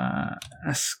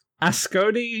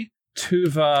Ascodi,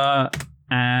 Tuva,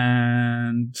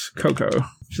 and Coco.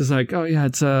 She's like, oh yeah,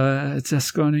 it's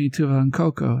Asconi, Tuva, and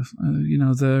Coco.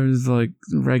 There's like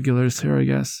regulars here, I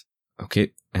guess.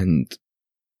 Okay, and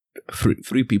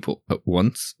three people at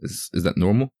once, is that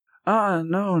normal?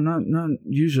 No, not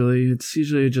usually. It's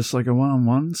usually just like a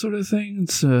one-on-one sort of thing.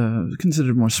 It's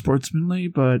considered more sportsmanly,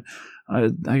 but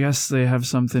I guess they have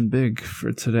something big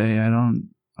for today. I don't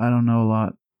know a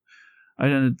lot.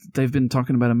 They've been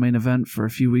talking about a main event for a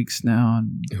few weeks now.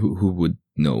 And who would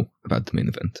know about the main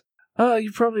event?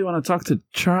 You probably want to talk to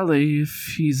Charlie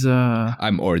if he's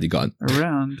I'm already gone.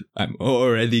 Around. I'm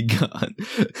already gone.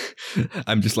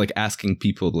 I'm just like asking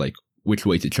people like which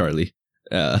way to Charlie.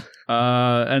 And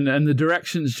the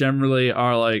directions generally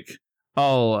are like,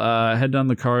 head down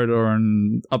the corridor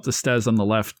and up the stairs on the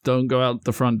left. Don't go out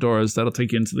the front doors. That'll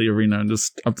take you into the arena, and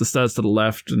just up the stairs to the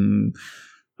left and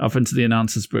up into the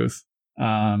announcer's booth.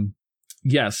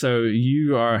 So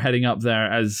you are heading up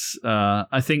there as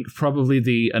I think probably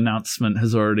the announcement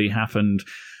has already happened,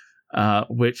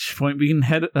 which point we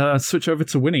can switch over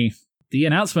to Winnie. The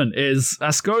announcement is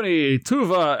Asconi,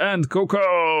 Tuva, and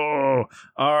Coco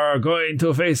are going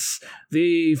to face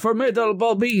the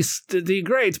formidable beast, the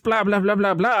great blah, blah, blah,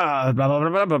 blah, blah, blah, blah,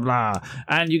 blah, blah, blah.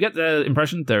 And you get the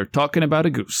impression they're talking about a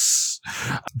goose.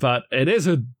 But it is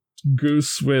a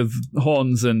goose with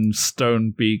horns and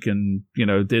stone beak, and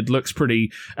it looks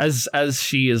pretty. As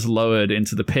she is lowered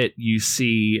into the pit, you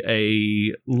see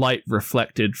a light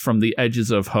reflected from the edges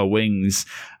of her wings,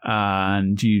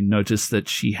 and you notice that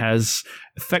she has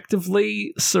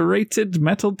effectively serrated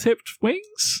metal-tipped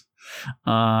wings.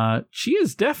 She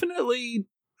is definitely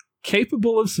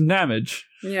capable of some damage.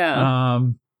 Yeah.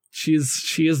 She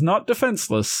is not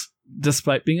defenseless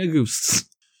despite being a goose.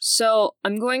 So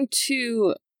I'm going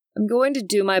to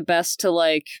do my best to,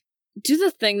 like, do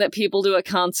the thing that people do at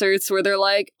concerts where they're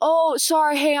like, oh,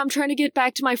 sorry, hey, I'm trying to get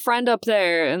back to my friend up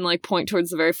there, and, like, point towards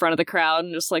the very front of the crowd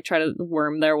and just, like, try to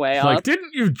worm their way up. Like,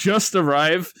 didn't you just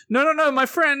arrive? No, my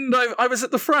friend, I was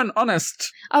at the front,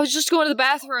 honest. I was just going to the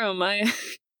bathroom.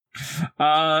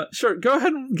 Sure, go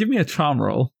ahead and give me a charm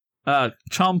roll.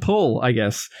 Charm pull, I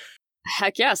guess.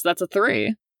 Heck yes, that's a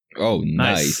 3. Oh,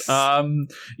 nice.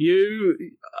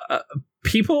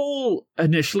 People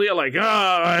initially are like,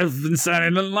 I've been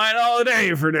standing in line all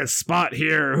day for this spot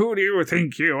here. Who do you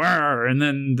think you are? And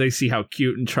then they see how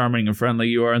cute and charming and friendly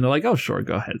you are, and they're like, oh, sure,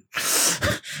 go ahead.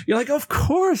 You're like, of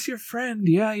course, your friend.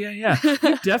 Yeah.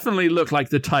 You definitely look like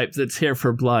the type that's here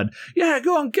for blood. Yeah,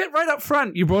 go on, get right up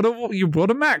front. You brought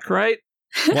a Mac, right?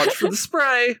 Watch for the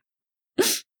spray.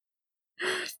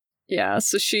 Yeah,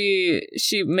 so she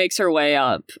makes her way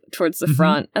up towards the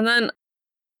front, and then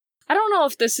I don't know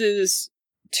if this is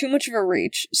too much of a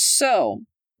reach. So,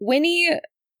 Winnie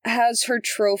has her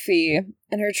trophy,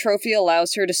 and her trophy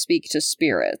allows her to speak to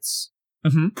spirits.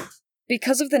 Mm-hmm.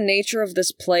 Because of the nature of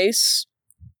this place,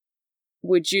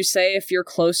 would you say if you're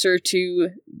closer to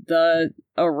the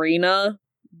arena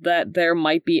that there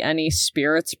might be any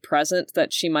spirits present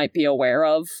that she might be aware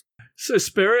of? So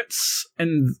spirits,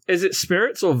 and is it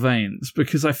spirits or veins?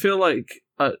 Because I feel like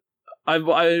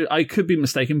I could be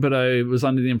mistaken, but I was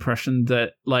under the impression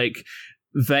that, like,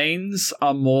 veins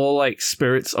are more like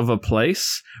spirits of a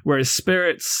place, whereas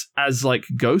spirits as, like,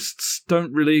 ghosts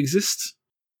don't really exist.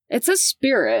 It says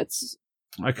spirits.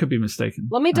 I could be mistaken.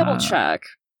 Let me double check.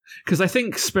 Because I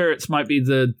think spirits might be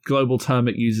the global term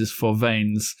it uses for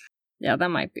veins. Yeah, that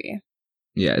might be.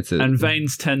 Yeah, and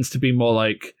veins tends to be more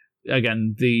like,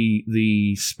 again,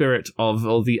 the spirit of,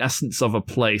 or the essence of a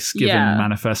place given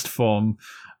manifest form.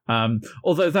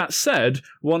 Although that said,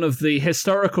 one of the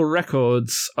historical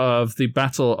records of the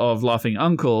Battle of Laughing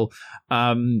Uncle,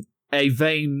 a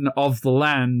vein of the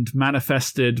land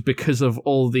manifested because of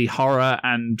all the horror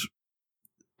and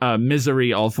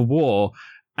misery of war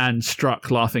and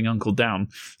struck Laughing Uncle down.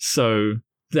 So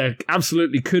there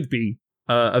absolutely could be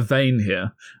a vein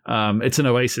here. It's an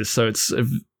oasis, so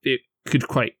it could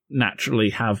quite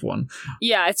naturally have one.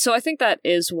 Yeah, so I think that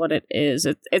is what it is.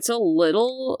 It's a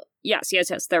little... Yes,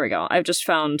 there we go. I've just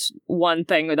found one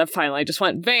thing that finally just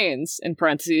went veins, in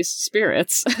parentheses,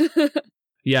 spirits.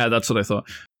 Yeah, that's what I thought.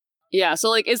 Yeah, so,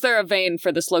 like, is there a vein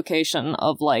for this location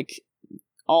of, like,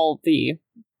 all the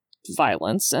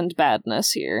violence and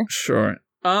badness here? Sure.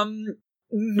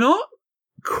 Not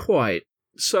quite.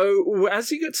 So as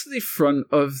you get to the front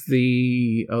of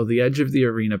the edge of the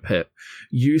arena pit,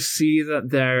 you see that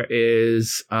there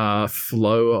is a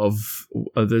flow of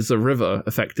there's a river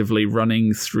effectively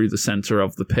running through the center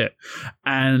of the pit,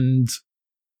 and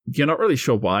you're not really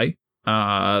sure why.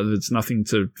 There's nothing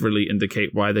to really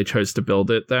indicate why they chose to build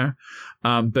it there,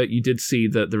 but you did see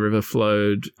that the river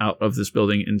flowed out of this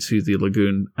building into the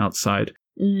lagoon outside.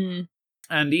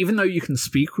 And even though you can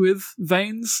speak with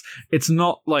veins, it's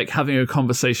not like having a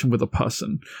conversation with a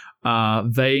person.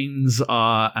 Veins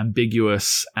are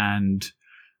ambiguous and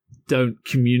don't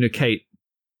communicate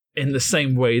in the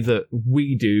same way that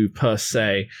we do, per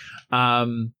se.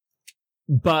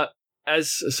 But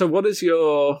what is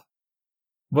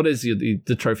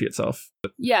the trophy itself?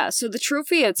 Yeah, so the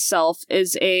trophy itself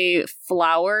is a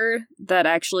flower that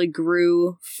actually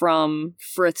grew from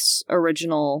Frith's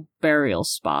original burial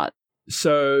spot.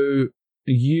 So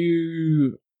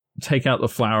you take out the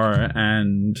flower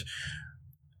and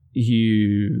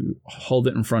you hold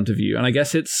it in front of you. And I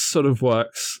guess it sort of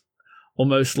works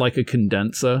almost like a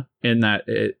condenser in that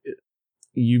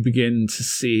you begin to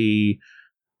see,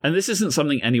 and this isn't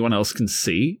something anyone else can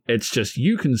see, it's just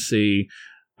you can see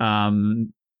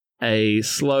a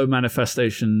slow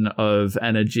manifestation of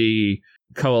energy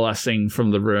coalescing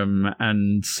from the room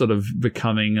and sort of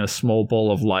becoming a small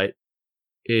ball of light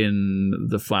in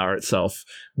the flower itself,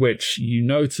 which you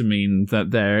know to mean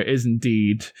that there is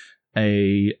indeed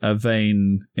a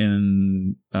vein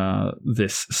in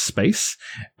this space,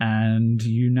 and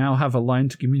you now have a line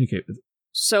to communicate with.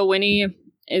 So Winnie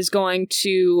is going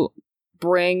to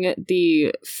bring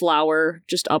the flower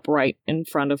just upright in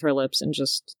front of her lips and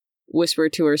just whisper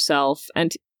to herself,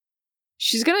 and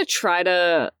she's gonna try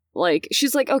to, like,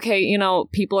 she's like, okay, you know,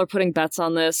 people are putting bets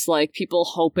on this, like, people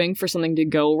hoping for something to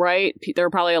go right. There are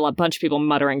probably a bunch of people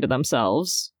muttering to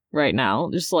themselves right now,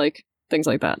 just, like, things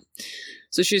like that.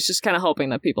 So she's just kind of hoping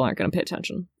that people aren't going to pay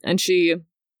attention. And she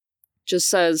just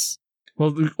says...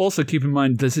 Well, also keep in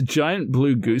mind, there's a giant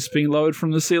blue goose being lowered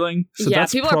from the ceiling. So yeah,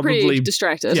 that's people probably... are pretty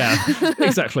distracted. Yeah,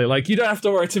 exactly. Like, you don't have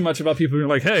to worry too much about people being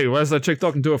like, hey, where's that chick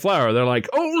talking to a flower? They're like,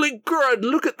 holy crud,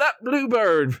 look at that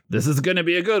bluebird. This is going to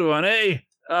be a good one, eh?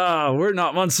 We're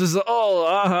not monsters at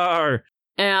all.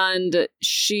 And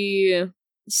she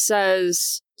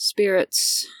says,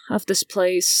 spirits of this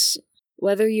place,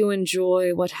 whether you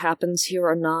enjoy what happens here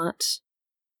or not,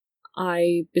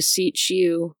 I beseech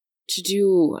you to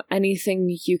do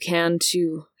anything you can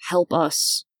to help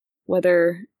us,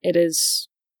 whether it is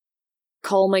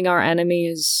calming our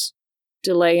enemies,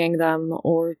 delaying them,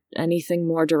 or anything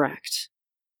more direct.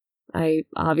 I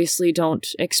obviously don't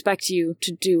expect you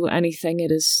to do anything.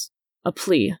 It is a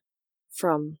plea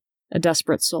from a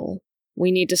desperate soul.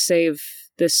 We need to save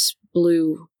this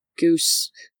blue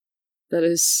goose that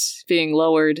is being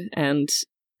lowered and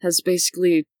has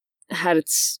basically had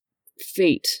its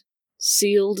fate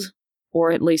sealed,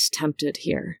 or at least tempted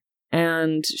here.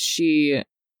 And she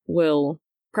will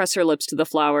press her lips to the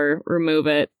flower, remove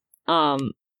it,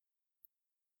 pull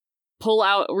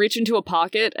out, reach into a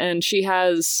pocket, and she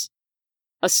has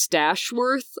a stash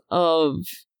worth of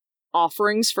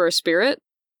offerings for a spirit.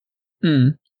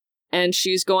 And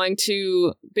she's going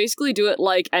to basically do it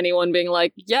like anyone being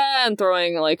like, yeah, and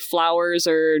throwing like flowers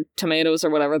or tomatoes or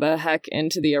whatever the heck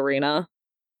into the arena.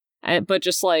 But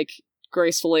just like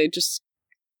gracefully just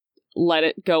let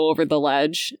it go over the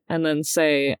ledge and then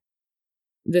say,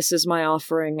 this is my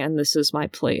offering and this is my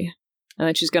plea. And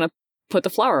then she's going to put the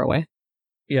flower away.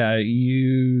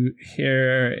 you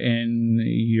hear in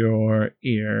your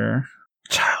ear,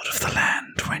 "Child of the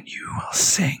land, when you will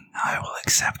sing, I will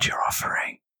accept your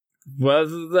offering."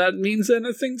 Whether that means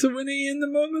anything to Winnie in the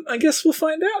moment, I guess we'll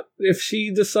find out. If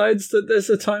she decides that there's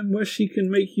a time where she can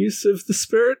make use of the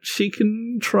spirit, she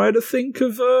can try to think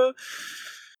of a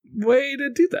way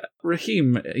to do that.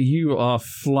 Raheem, you are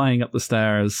flying up the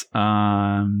stairs,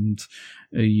 and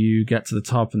you get to the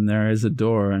top, and there is a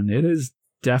door, and it is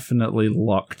definitely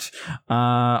locked.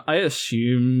 I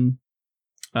assume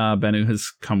Bennu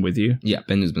has come with you. Yeah,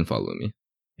 Bennu's been following me.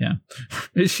 Yeah.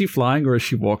 Is she flying or is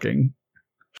she walking?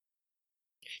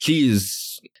 She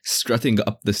is strutting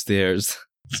up the stairs.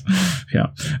 Yeah.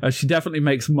 She definitely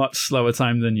makes much slower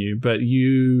time than you, but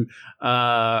you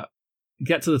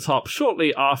get to the top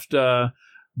shortly after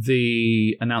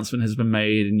the announcement has been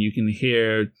made, and you can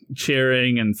hear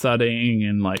cheering and thudding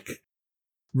and like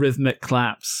rhythmic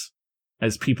claps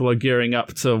as people are gearing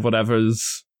up to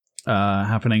whatever's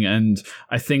happening. And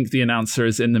I think the announcer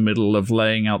is in the middle of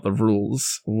laying out the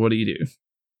rules. What do you do?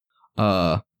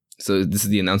 So this is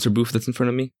the announcer booth that's in front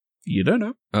of me? You don't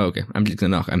know. Oh, okay. I'm just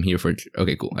gonna knock. I'm here for...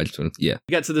 Okay, cool. I just want to... Yeah.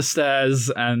 You get to the stairs,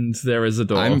 and there is a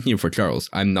door. I'm here for Charles.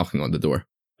 I'm knocking on the door.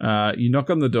 You knock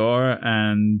on the door,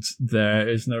 and there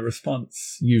is no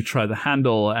response. You try the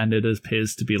handle, and it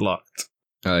appears to be locked.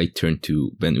 I turn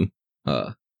to Bennu.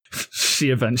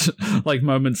 She eventually... Like,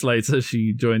 moments later,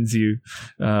 she joins you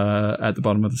at the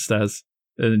bottom of the stairs.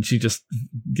 And she just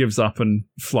gives up and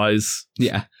flies.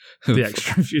 Yeah. The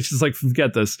extra. She's just like,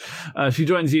 forget this. She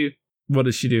joins you. What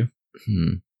does she do?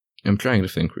 I'm trying to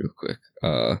think real quick.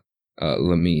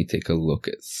 Let me take a look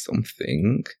at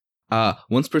something.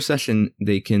 Once per session,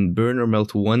 they can burn or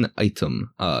melt one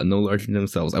item, no larger than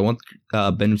themselves. I want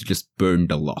Bennu to just burn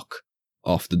the lock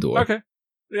off the door. Okay.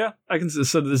 Yeah, I can.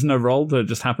 So there's no roll that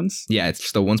just happens? Yeah, it's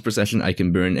just a once per session. I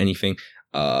can burn anything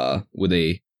with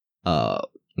a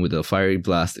fiery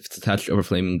blast. If it's attached to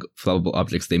overflaming flammable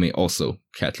objects, they may also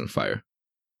catch on fire,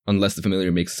 unless the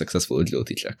familiar makes a successful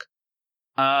agility check.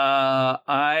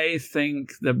 I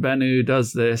think that Bennu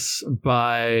does this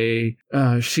by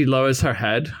she lowers her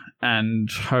head and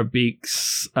her beak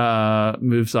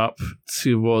moves up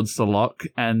towards the lock,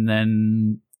 and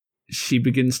then she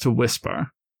begins to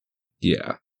whisper.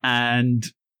 Yeah. And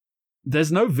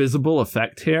there's no visible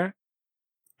effect here,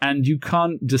 and you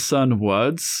can't discern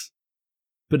words,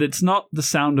 but it's not the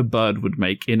sound a bird would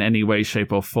make in any way,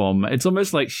 shape, or form. It's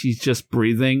almost like she's just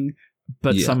breathing,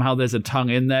 but somehow there's a tongue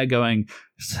in there going,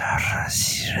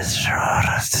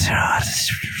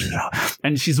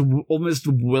 and she's almost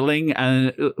willing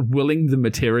the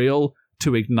material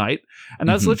to ignite. And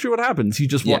that's literally what happens. You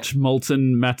just watch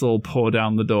molten metal pour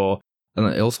down the door. And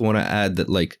I also want to add that,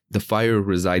 like, the fire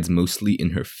resides mostly in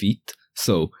her feet.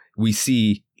 So we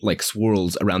see, like,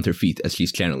 swirls around her feet as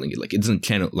she's channeling it. Like, it doesn't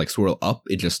swirl up.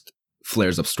 It just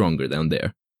flares up stronger down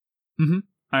there. Mm-hmm.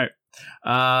 All right.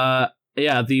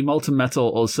 Yeah, the molten metal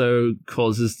also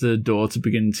causes the door to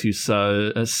begin to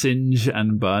singe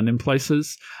and burn in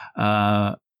places.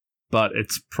 But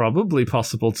it's probably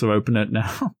possible to open it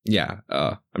now. Yeah,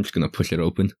 I'm just going to push it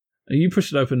open. You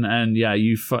push it open, and yeah,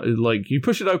 you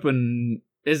push it open.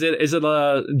 Is it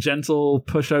a gentle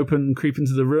push open, creep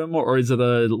into the room, or is it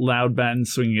a loud bang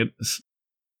swinging it?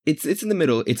 It's in the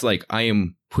middle. It's like I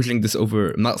am pushing this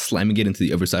over. I'm not slamming it into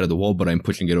the other side of the wall, but I'm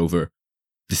pushing it over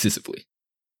decisively.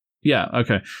 Yeah.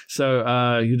 Okay.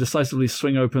 So you decisively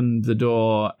swing open the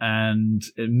door, and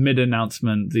mid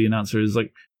announcement, the announcer is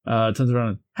like, turns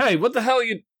around. Hey, what the hell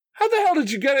how the hell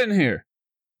did you get in here?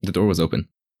 The door was open.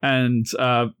 And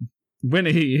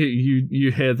Winnie,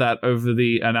 you hear that over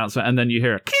the announcement, and then you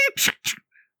hear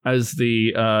as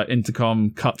the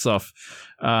intercom cuts off.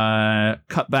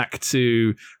 Cut back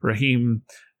to Raheem,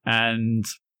 and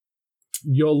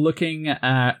you're looking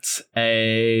at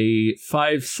a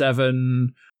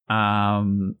 5'7",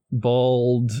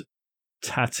 bald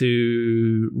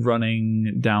tattoo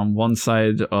running down one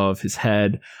side of his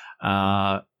head.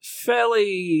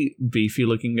 Fairly beefy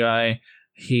looking guy.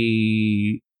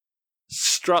 He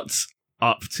struts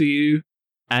up to you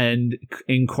and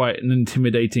in quite an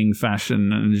intimidating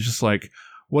fashion, and is just like,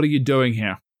 what are you doing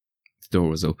here? The door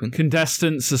was open.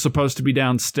 Contestants are supposed to be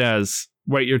downstairs.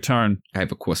 Wait your turn. I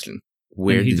have a question.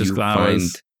 Where did you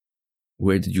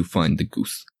find the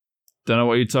goose? Don't know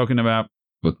what you're talking about.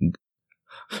 But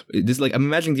this, like, I'm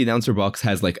imagining the announcer box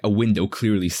has like a window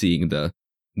clearly seeing the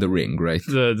ring, right?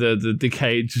 The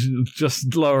cage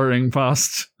just lowering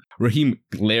past. Raheem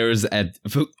glares at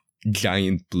the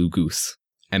giant blue goose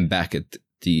and back at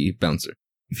the bouncer.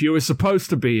 If you were supposed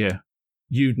to be here,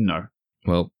 you'd know.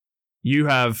 Well, you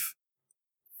have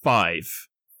 4.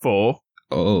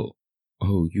 Oh,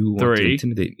 Oh, you want to 3.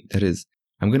 intimidate me. That is...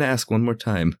 I'm going to ask one more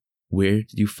time. Where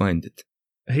did you find it?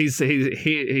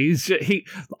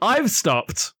 I've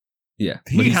stopped. Yeah.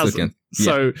 He hasn't. Yeah.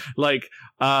 So,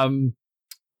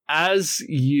 as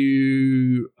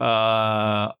you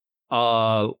are...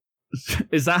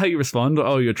 Is that how you respond?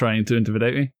 Oh, you're trying to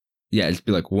intimidate me? Yeah, it'll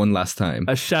be like one last time.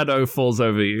 A shadow falls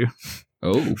over you.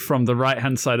 Oh. From the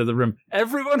right-hand side of the room.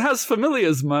 Everyone has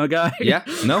familiars, my guy. Yeah,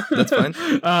 no, that's fine.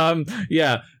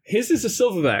 Yeah, his is a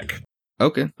silverback.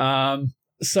 Okay.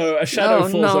 So a shadow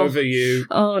falls over you.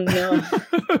 Oh, no.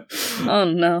 Oh,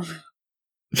 no.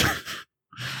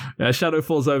 A shadow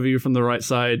falls over you from the right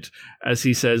side as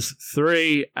he says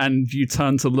 3, and you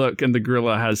turn to look, and the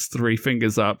gorilla has 3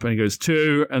 fingers up, and he goes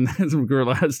 2, and then the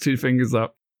gorilla has 2 fingers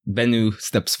up. Bennu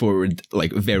steps forward,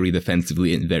 like, very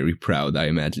defensively and very proud, I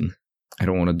imagine. I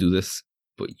don't want to do this,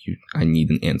 but I need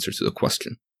an answer to the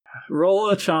question. Roll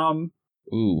a charm.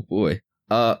 Ooh, boy.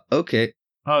 Okay.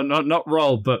 Oh, not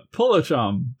roll, but pull a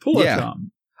charm. Pull a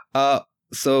charm.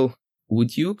 So,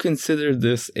 would you consider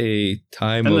this a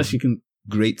time Unless you can...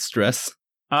 great stress?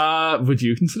 Would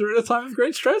you consider it a time of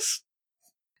great stress?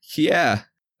 Yeah.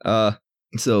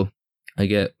 So, I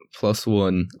get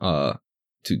 +1,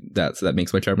 to that, so that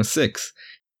makes my charm a 6.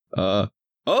 Oh,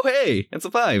 hey! It's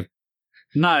a 5!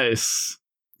 Nice.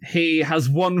 He has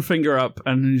 1 finger up,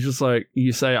 and he's just like,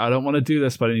 you say, I don't want to do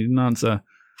this, but I need an answer.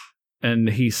 And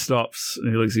he stops,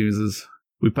 and he looks at you and says,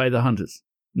 we pay the hunters.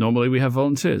 Normally we have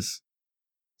volunteers.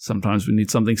 Sometimes we need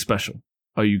something special.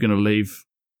 Are you going to leave,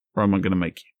 or am I going to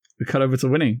make you? We cut over to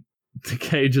Winnie. The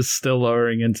cage is still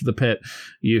lowering into the pit.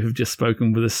 You have just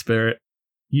spoken with a spirit.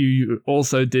 You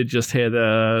also did just hear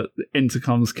the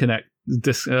intercoms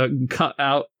cut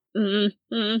out.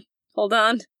 Hold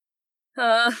on.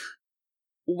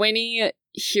 Winnie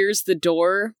hears the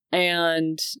door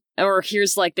or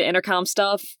hears like the intercom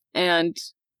stuff and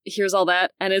hears all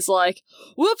that and is like,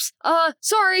 whoops,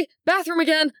 sorry, bathroom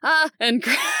again, and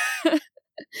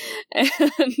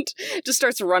just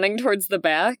starts running towards the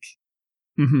back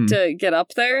to get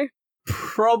up there.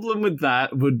 Problem with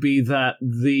that would be that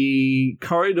the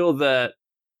corridor that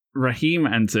Raheem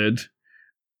entered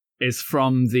is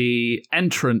from the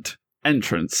entrance.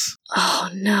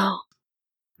 Oh, no.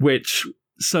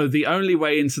 So the only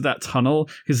way into that tunnel,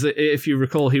 because if you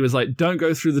recall, he was like, don't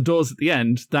go through the doors at the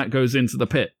end, that goes into the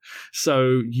pit.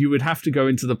 So you would have to go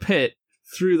into the pit,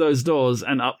 through those doors,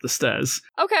 and up the stairs.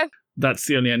 Okay. That's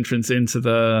the only entrance into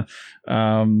the...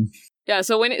 Yeah,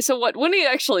 so what Winnie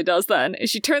actually does then is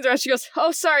she turns around, she goes,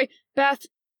 oh, sorry,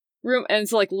 bathroom, and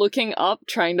is like looking up,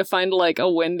 trying to find like a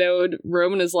windowed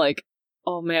room, and is like,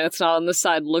 oh man, it's not on this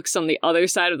side, looks on the other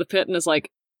side of the pit, and is like,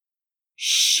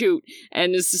 shoot,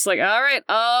 and is just like, all right,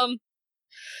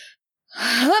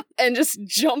 and just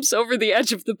jumps over the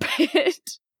edge of the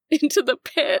pit into the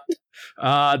pit.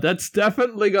 That's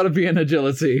definitely got to be an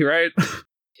agility, right?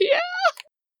 Yeah.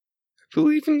 I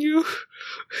believe in you.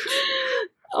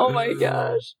 Oh my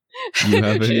gosh. You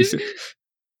have any...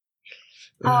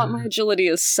 my agility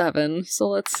is 7, so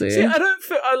let's see. See, I don't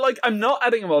feel I'm not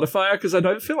adding a modifier because I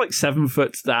don't feel like 7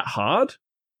 foot's that hard,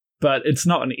 but it's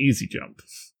not an easy jump.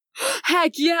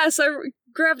 Heck yes, I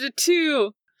grabbed it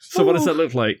too. So what does that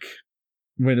look like?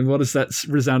 What does that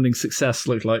resounding success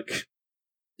look like?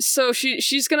 So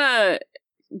she's gonna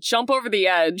jump over the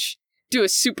edge, do a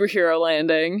superhero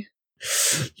landing.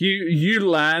 You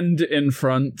land in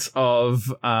front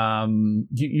of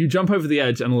you jump over the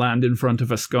edge and land in front of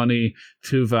Asconi,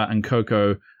 Tuva, and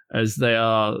Coco as they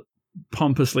are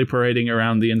pompously parading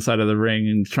around the inside of the ring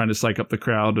and trying to psych up the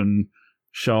crowd and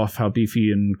show off how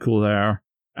beefy and cool they are.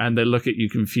 And they look at you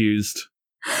confused.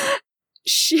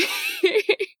 She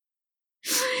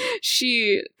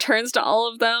turns to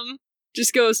all of them,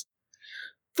 just goes,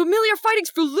 familiar fighting's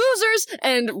for losers,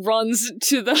 and runs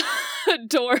to the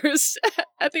doors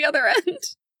at the other end.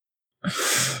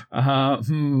 I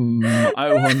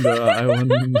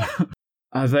wonder.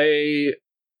 Are they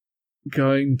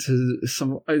going to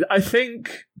some... I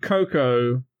think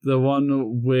Coco, the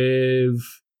one with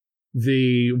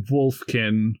the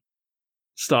wolfkin,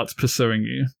 starts pursuing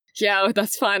you. Yeah,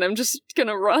 that's fine. I'm just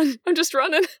gonna run. I'm just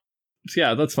running.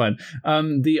 Yeah, that's fine.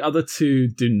 The other two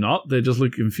do not. They just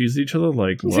look confused at each other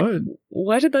like, what?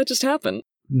 Why did that just happen?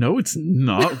 No, it's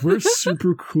not. We're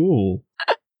super cool.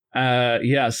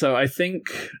 Yeah, so I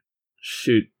think...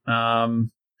 Shoot.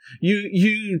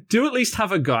 You do at least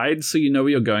have a guide so you know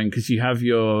where you're going because you have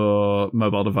your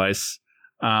mobile device.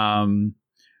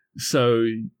 So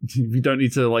you don't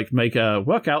need to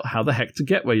work out how the heck to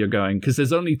get where you're going because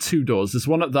there's only 2 doors. There's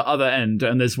one at the other end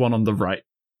and there's one on the right.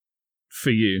 for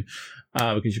you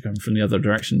because you're coming from the other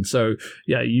direction. So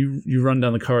yeah, you run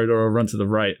down the corridor or run to the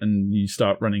right, and you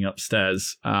start running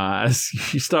upstairs. As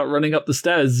you start running up the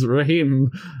stairs, Raheem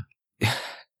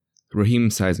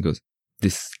sighs and goes,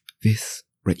 This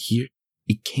right here,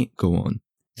 it can't go on.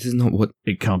 This is not what...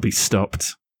 It can't be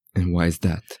stopped. And why is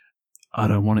that? I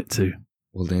don't want it to.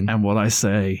 Well then... And what I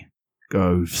say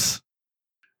goes.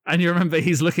 And you remember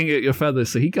he's looking at your feathers,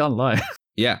 so he can't lie.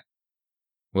 Yeah.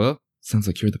 Well, sounds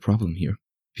like you're the problem here.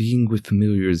 Being with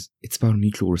familiars, it's about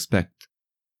mutual respect,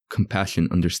 compassion,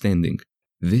 understanding.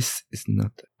 This is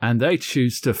not... And they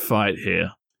choose to fight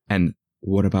here. And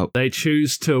what about... They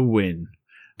choose to win.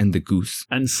 And the goose.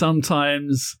 And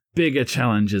sometimes bigger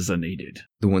challenges are needed.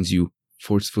 The ones you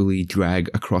forcefully drag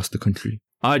across the country.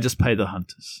 I just pay the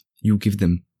hunters. You give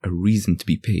them a reason to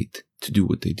be paid to do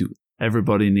what they do.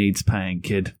 Everybody needs paying,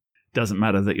 kid. Doesn't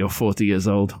matter that you're 40 years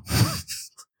old.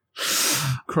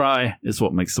 Cry is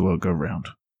what makes the world go round.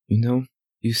 You know,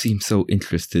 you seem so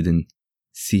interested in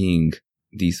seeing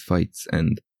these fights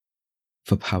and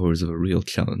the powers of a real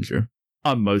challenger.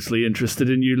 I'm mostly interested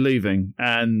in you leaving,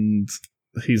 and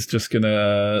he's just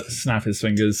gonna snap his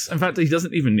fingers. In fact, he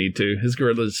doesn't even need to. His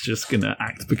gorilla's just gonna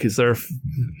act because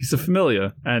he's a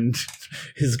familiar, and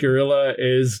his gorilla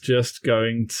is just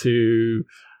going to...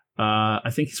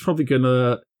 I think he's probably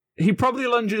gonna... He probably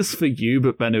lunges for you,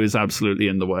 but Bennu is absolutely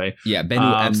in the way. Yeah,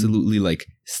 Bennu absolutely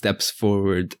steps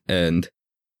forward, and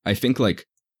I think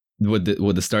what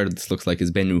the start of this looks like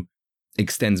is Bennu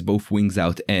extends both wings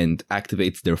out and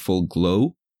activates their full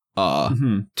glow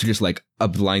to just a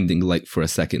blinding light for a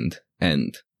second,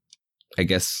 and I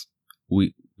guess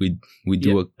we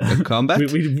do a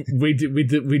combat.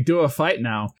 we do a fight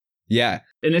now. Yeah,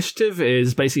 initiative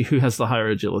is basically who has the higher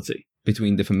agility.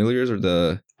 Between the familiars or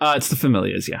the... It's the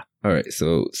familiars, yeah. All right,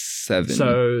 so 7.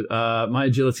 So my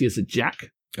agility is a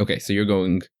jack. Okay, so you're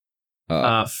going...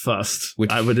 first, which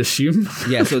I would assume.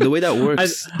 Yeah, so the way that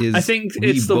works is... I think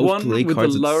it's the one with the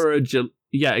lower agility...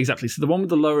 Yeah, exactly. So the one with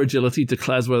the lower agility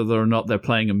declares whether or not they're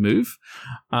playing a move.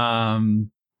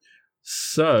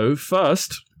 So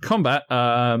first, combat.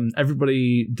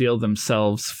 Everybody deal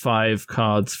themselves 5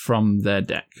 cards from their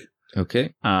deck.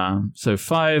 Okay. So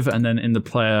 5, and then in the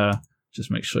player... Just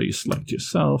make sure you select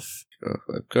yourself.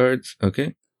 5 cards.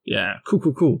 Okay. Yeah.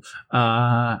 Cool.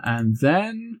 And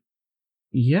then,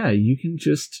 you can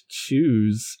just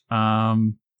choose.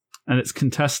 And it's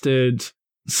contested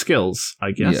skills,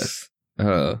 I guess.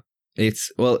 Yes.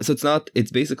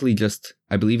 It's basically just,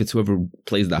 I believe it's whoever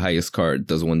plays the highest card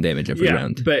does 1 damage every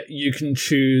round. But you can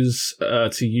choose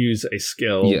to use a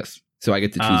skill. Yes. So I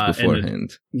get to choose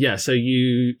beforehand. So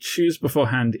you choose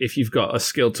beforehand if you've got a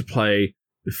skill to play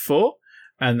before,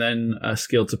 and then a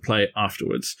skill to play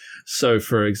afterwards. So,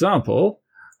 for example,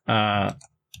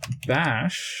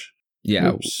 Bash...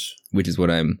 Yeah, which is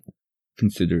what I'm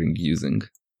considering using.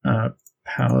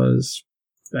 Powers...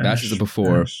 Bash is a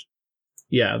before. Bash.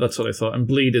 Yeah, that's what I thought. And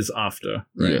Bleed is after,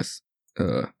 right? Yes.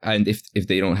 And if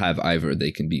they don't have either, they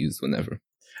can be used whenever.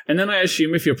 And then I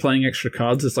assume if you're playing extra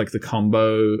cards, it's like the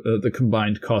combo, the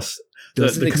combined cost.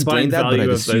 Doesn't the explain that, but I'd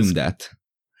assume that.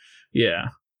 Yeah.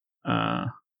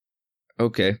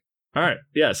 Okay. All right.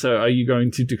 Yeah. So, are you going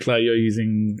to declare you're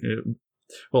using?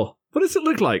 What does it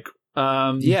look like?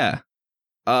 Yeah.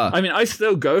 I mean, I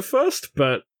still go first,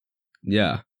 but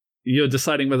yeah, you're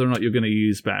deciding whether or not you're going to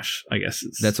use Bash. I guess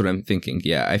that's what I'm thinking.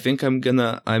 Yeah, I think I'm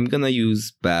gonna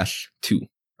use Bash 2.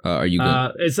 Are you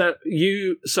going? Is that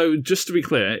you? So, just to be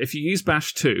clear, if you use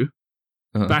Bash 2,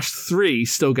 Bash 3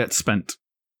 still gets spent.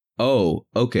 Oh,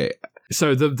 okay.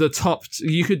 So the top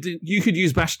you could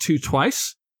use Bash 2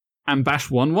 twice. And Bash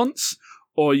 1 once,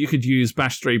 or you could use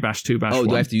Bash 3, Bash 2, Bash 1. Oh,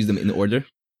 do I have to use them in order?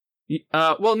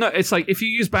 Well, no, it's like if you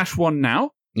use Bash 1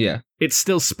 now, it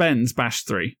still spends Bash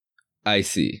 3. I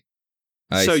see.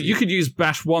 You could use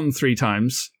Bash 1 3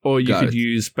 times, or you could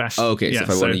use Bash... Okay, so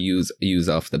if I want to use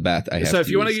off the bat, I have to. So if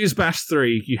you want to use Bash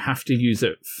 3, you have to use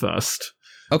it first.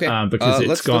 Okay. Because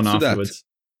it's gone afterwards.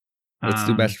 Let's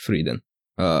do Bash 3 then.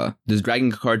 Does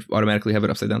dragging a card automatically have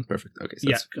it upside down? Perfect. Okay.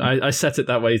 So I set it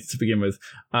that way to begin with.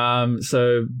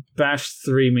 So Bash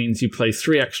 3 means you play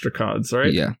 3 extra cards,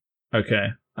 right? Yeah. Okay.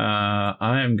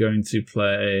 I am going to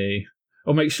play...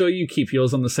 Oh, make sure you keep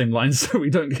yours on the same line so we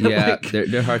don't get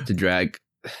they're hard to drag.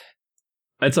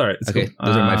 It's alright. Okay, cool.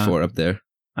 Those are my 4 up there.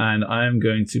 And I am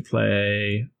going to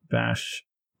play Bash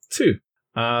 2.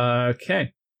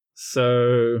 Okay.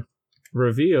 So,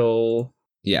 reveal...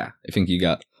 Yeah, I think you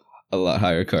got a lot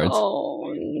higher cards.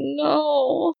 Oh,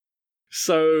 no.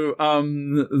 So,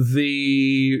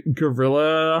 the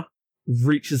gorilla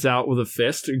reaches out with a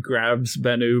fist, grabs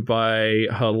Bennu by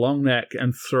her long neck,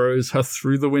 and throws her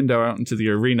through the window out into the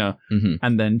arena,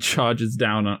 and then charges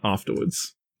down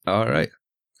afterwards. All right.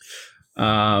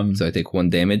 So I take 1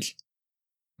 damage.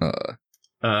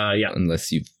 Yeah.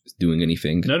 Unless you're doing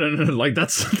anything. No. Like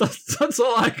that's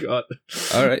all I got.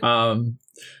 All right.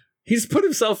 He's put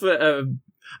himself.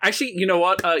 Actually, you know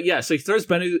what? Yeah. So he throws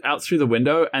Bennu out through the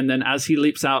window, and then as he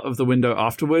leaps out of the window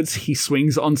afterwards, he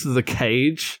swings onto the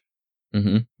cage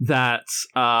that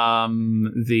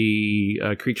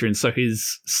the creature in. So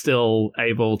he's still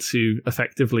able to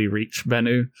effectively reach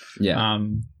Bennu. Yeah.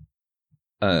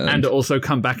 And also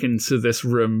come back into this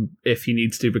room if he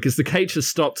needs to, because the cage has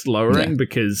stopped lowering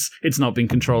because it's not being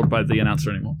controlled by the announcer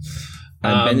anymore.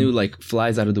 And Bennu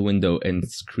flies out of the window and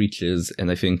screeches, and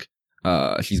I think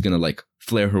she's gonna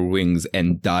flare her wings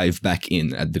and dive back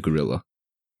in at the gorilla.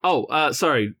 Oh,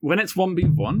 sorry. When it's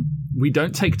 1v1, we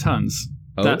don't take turns.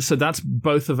 Oh. So that's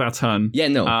both of our turn. Yeah,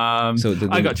 no. I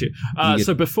got you.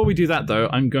 So before we do that, though,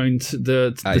 I'm going to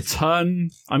the turn.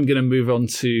 I'm going to move on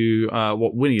to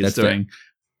what Winnie is doing. Fair.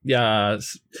 Yeah,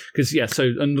 because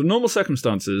so under normal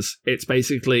circumstances, it's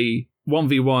basically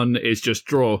 1v1 is just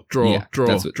draw.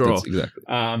 That's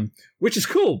exactly. Which is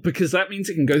cool because that means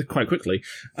it can go quite quickly.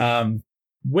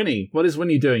 Winnie, what is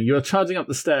Winnie doing? You're charging up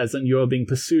the stairs and you're being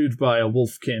pursued by a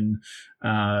wolfkin,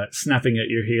 snapping at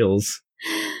your heels.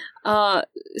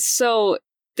 So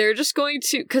they're just going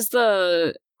to, because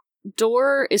the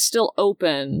door is still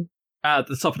open. At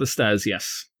the top of the stairs,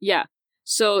 yes. Yeah.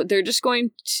 So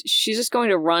she's just going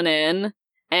to run in,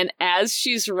 and as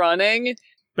she's running,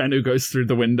 Bennu goes through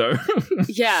the window.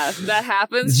 Yeah, that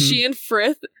happens. She and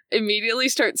Frith immediately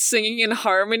start singing in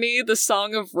harmony the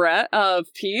song of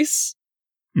peace.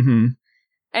 Mm-hmm.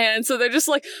 And so they're just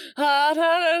like, but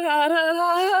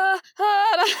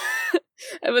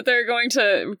they're going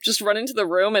to just run into the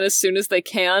room, and as soon as they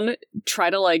can, try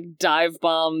to dive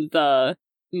bomb the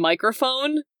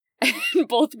microphone and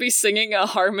both be singing a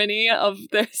harmony of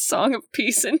the song of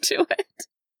peace into it.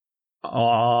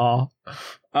 Aww.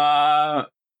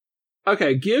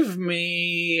 Okay, give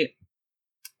me...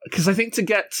 Because I think to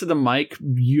get to the mic,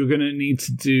 you're going to need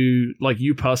to do,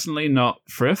 you personally, not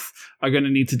Frith, are going to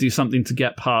need to do something to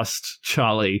get past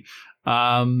Charlie.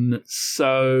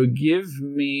 So give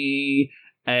me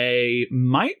a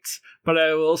might, but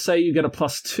I will say you get a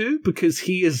 +2 because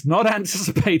he is not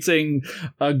anticipating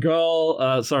a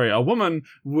woman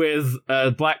with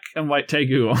a black and white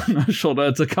tegu on her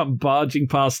shoulder to come barging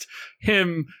past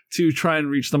him to try and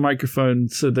reach the microphone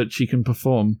so that she can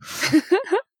perform.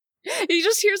 He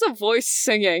just hears a voice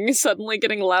singing, suddenly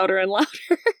getting louder and louder.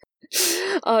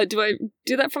 Do I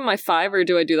do that from my 5, or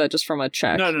do I do that just from a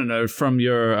check? No, from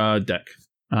your deck.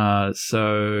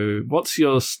 So what's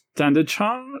your standard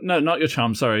charm? No, not your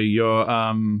charm, sorry. Your,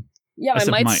 my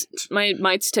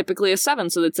might's typically a 7,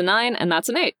 so that's a 9, and that's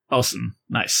an 8. Awesome.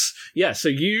 Nice. Yeah, so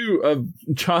you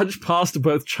charge past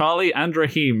both Charlie and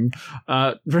Raheem.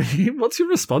 Raheem, what's your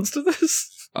response to this?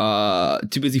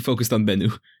 Too busy focused on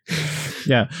Bennu.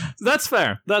 Yeah, that's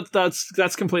fair.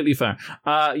 That's completely fair.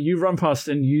 You run past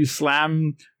and you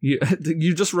slam.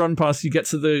 You just run past. You get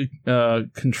to the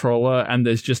controller and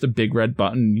there's just a big red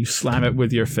button. You slam it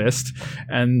with your fist,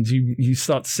 and you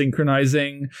start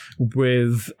synchronizing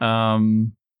with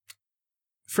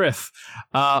Frith.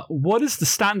 What is the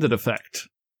standard effect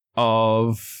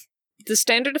of? The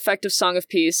standard effect of Song of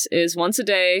Peace is once a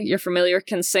day, your familiar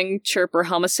can sing, chirp, or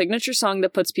hum a signature song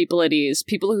that puts people at ease.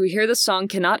 People who hear the song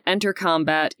cannot enter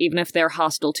combat, even if they're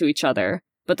hostile to each other.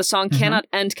 But the song cannot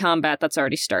end combat that's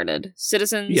already started.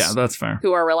 Citizens that's fair.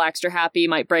 Who are relaxed or happy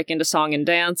might break into song and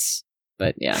dance.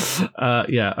 But yeah.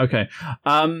 Okay.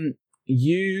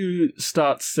 You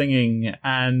start singing,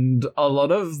 and a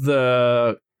lot of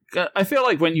the... I feel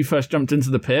like when you first jumped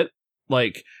into the pit,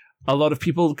 a lot of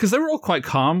people... Because they were all quite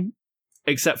calm,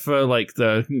 except for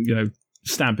the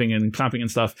stamping and clapping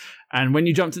and stuff. And when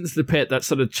you jumped into the pit, that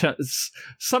sort of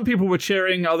some people were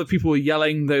cheering, other people were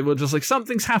yelling. They were just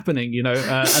something's happening,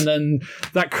 and then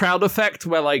that crowd effect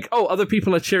where other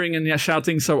people are cheering and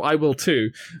shouting, so I will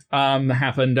too,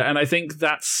 happened. And I think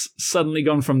that's suddenly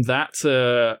gone from that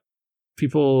to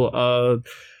people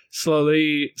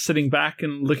slowly sitting back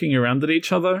and looking around at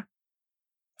each other.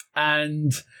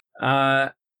 And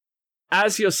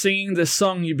as you're singing this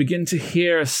song, you begin to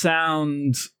hear a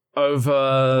sound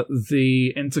over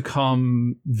the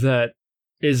intercom that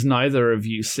is neither of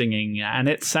you singing, and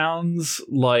it sounds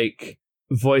like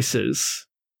voices.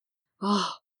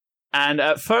 And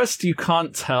at first you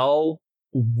can't tell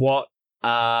what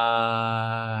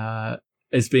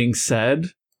is being said,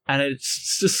 and it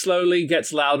just slowly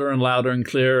gets louder and louder and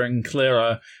clearer,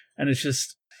 and it's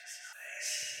just...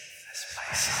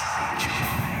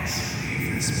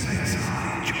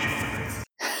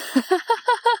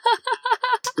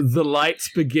 The lights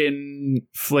begin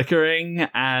flickering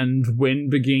and wind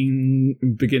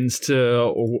begins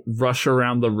to rush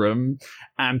around the room,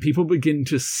 and people begin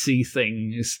to see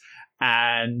things,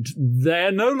 and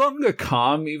they're no longer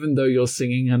calm, even though you're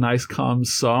singing a nice calm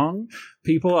song.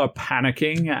 People are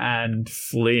panicking and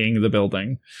fleeing the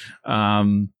building.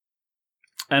 And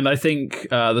I think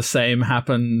the same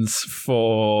happens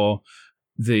for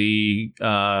the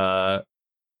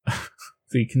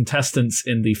the contestants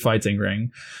in the fighting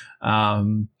ring,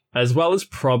 as well as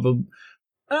probably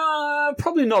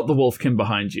not the wolfkin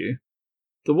behind you.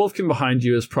 The wolfkin behind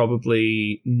you is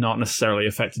probably not necessarily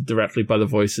affected directly by the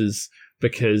voices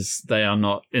because they are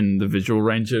not in the visual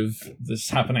range of this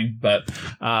happening. But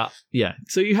yeah,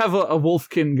 so you have a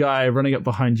wolfkin guy running up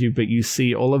behind you, but you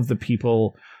see all of the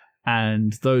people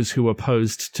and those who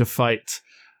opposed to fight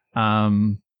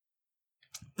the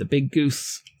big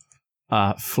goose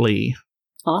flee.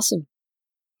 Awesome.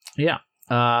 Yeah.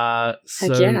 So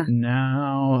yeah.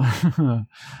 now,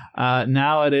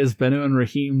 now it is Bennu and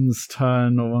Raheem's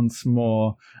turn once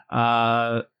more.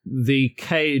 The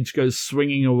cage goes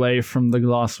swinging away from the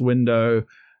glass window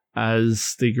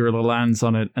as the gorilla lands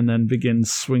on it, and then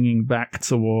begins swinging back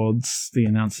towards the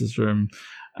announcer's room.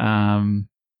 And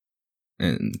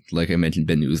like I mentioned,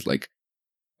 Bennu is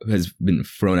has been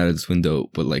thrown out of this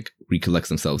window, but recollects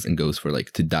themselves and goes for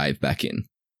to dive back in.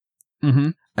 Mm-hmm.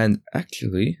 And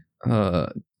actually,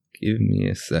 give me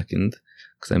a second,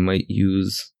 because I might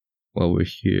use while we're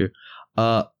here.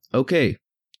 Okay.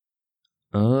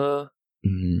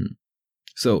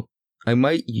 So I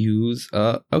might use.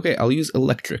 Okay, I'll use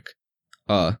electric.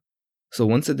 So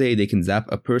once a day they can zap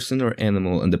a person or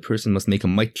animal, and the person must make a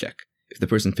might check. If the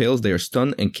person fails, they are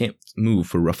stunned and can't move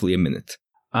for roughly a minute.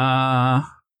 I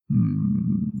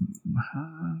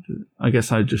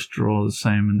guess I just draw the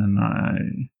same, and then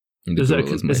I. Is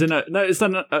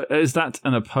that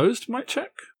an opposed might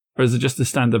check, or is it just a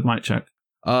standard might check?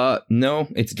 No,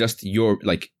 it's just your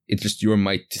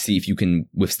might to see if you can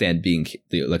withstand being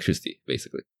the electricity,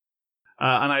 basically.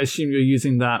 And I assume you're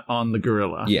using that on the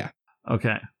gorilla. Yeah.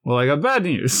 Okay. Well, I got bad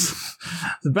news.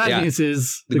 The bad news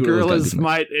is the gorilla's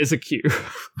might is a Q.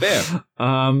 Fair.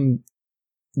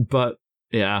 But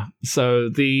yeah. So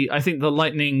I think the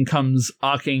lightning comes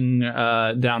arcing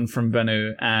down from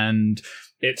Bennu, and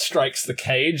it strikes the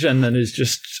cage and then is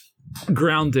just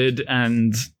grounded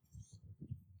and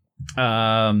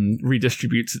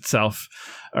redistributes itself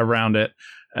around it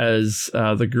as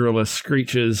the gorilla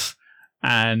screeches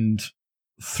and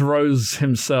throws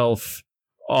himself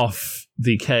off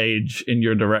the cage in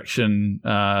your direction,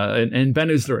 in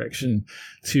Bennu's direction,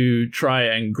 to try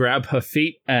and grab her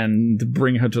feet and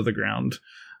bring her to the ground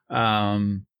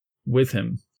with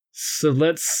him. So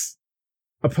let's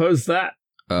oppose that.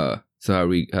 So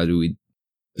how do we?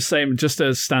 Same, just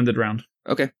a standard round.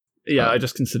 Okay. Yeah, I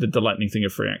just considered the lightning thing a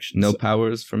free action. No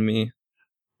powers from me?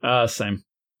 Same.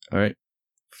 All right.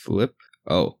 Flip.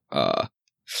 Oh,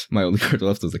 my only card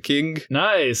left was a king.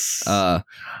 Nice.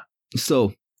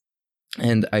 So,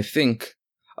 and I think,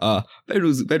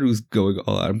 Bennu's going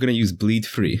all out. I'm gonna use bleed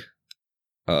free.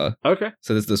 Okay.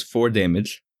 So this does 4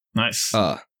 damage. Nice.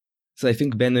 So I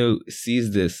think Bennu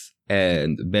sees this,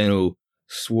 and Bennu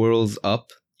swirls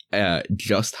up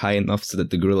just high enough so that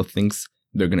the gorilla thinks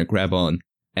they're gonna grab on,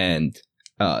 and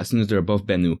as soon as they're above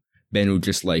Bennu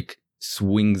just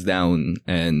swings down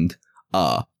and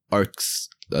arcs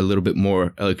a little bit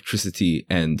more electricity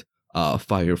and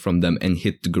fire from them and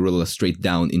hit the gorilla straight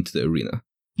down into the arena.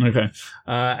 Okay.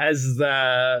 As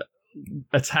the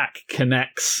attack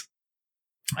connects,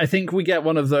 I think we get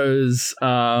one of those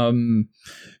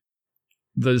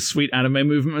sweet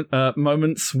anime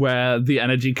moments where the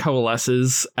energy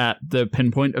coalesces at the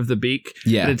pinpoint of the beak.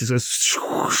 Yeah. And it just goes,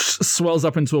 swells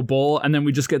up into a ball, and then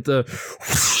we just get the...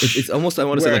 It's almost, I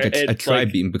want to say, a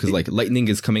tri-beam, because lightning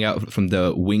is coming out from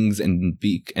the wings and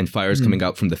beak, and fire is coming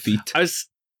out from the feet. I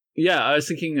was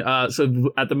thinking,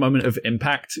 so at the moment of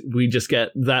impact, we just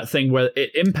get that thing where it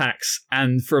impacts,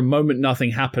 and for a moment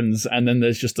nothing happens, and then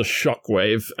there's just a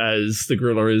shockwave as the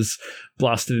gorilla is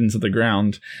blasted into the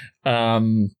ground.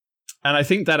 And I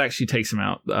think that actually takes him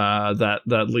out.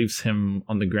 That leaves him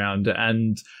on the ground,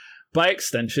 and by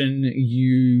extension,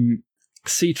 you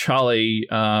see Charlie.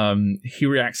 He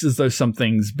reacts as though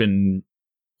something's been,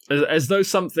 as though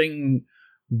something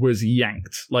was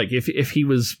yanked, like if he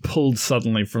was pulled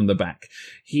suddenly from the back.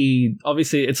 He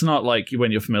obviously, it's not like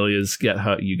when your familiars get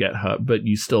hurt, you get hurt, but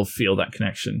you still feel that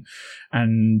connection.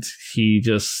 And he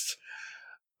just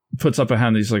puts up a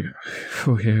hand. He's like,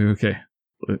 okay,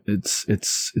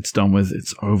 it's done with.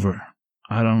 It's over.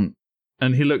 I don't...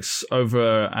 And he looks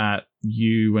over at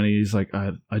you when he's like,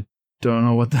 I don't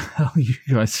know what the hell you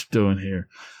guys are doing here.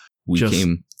 We Just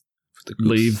came for the goose.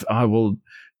 leave. I will...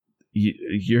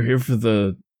 You're here for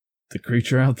the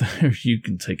creature out there. You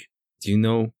can take it. Do you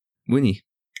know, Winnie?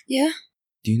 Yeah?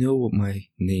 Do you know what my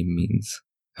name means?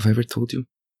 Have I ever told you?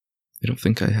 I don't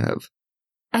think I have.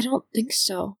 I don't think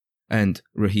so. And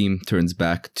Raheem turns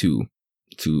back to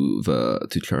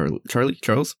Charlie.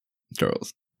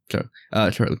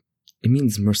 It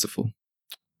means merciful.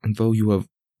 And though your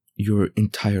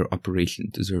entire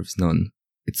operation deserves none,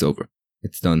 it's over.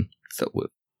 It's done. It's dealt with.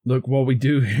 Look, what we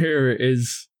do here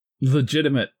is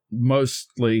legitimate,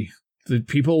 mostly. The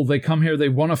people, they come here, they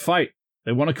want to fight.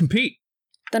 They want to compete.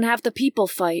 Then have the people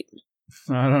fight.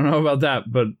 I don't know about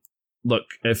that, but look,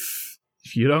 if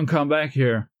you don't come back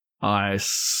here, I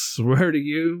swear to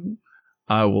you,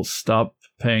 I will stop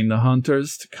paying the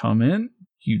hunters to come in.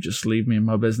 You just leave me and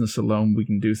my business alone. We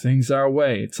can do things our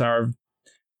way. It's our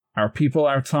people,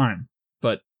 our time.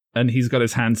 And he's got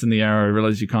his hands in the air. I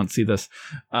realize you can't see this.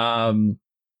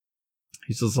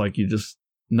 He's just like,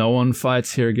 no one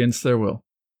fights here against their will.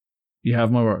 You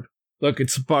have my word. Look,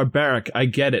 it's barbaric. I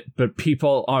get it, but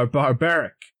people are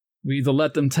barbaric. We either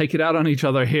let them take it out on each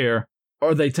other here,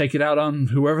 or they take it out on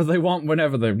whoever they want,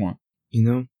 whenever they want. You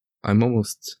know, I'm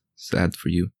almost sad for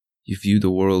you. You view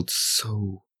the world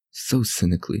so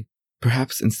cynically.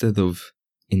 Perhaps instead of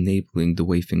enabling the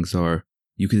way things are,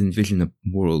 you could envision a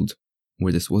world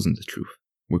where this wasn't the truth,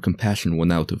 where compassion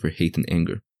won out over hate and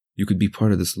anger. You could be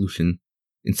part of the solution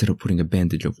instead of putting a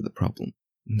bandage over the problem.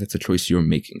 And that's a choice you're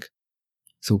making.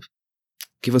 So,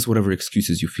 give us whatever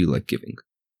excuses you feel like giving.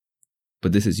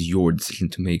 But this is your decision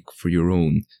to make for your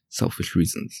own selfish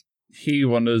reasons. He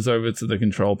wanders over to the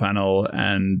control panel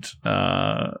and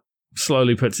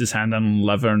slowly puts his hand on the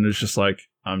lever and is just like,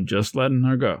 I'm just letting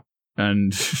her go.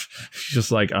 And she's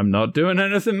just like, I'm not doing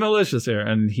anything malicious here.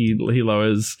 And he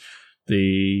lowers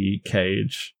the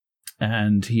cage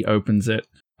and he opens it.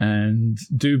 And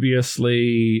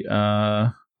dubiously,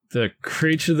 the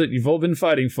creature that you've all been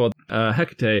fighting for,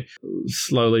 Hecate,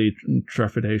 slowly,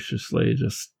 trepidatiously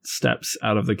just steps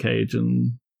out of the cage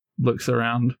and looks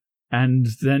around. And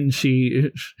then she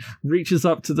reaches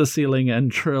up to the ceiling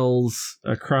and trills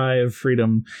a cry of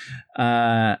freedom.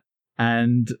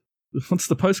 And what's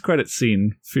the post-credits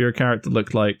scene for your character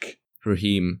look like?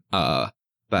 Raheem,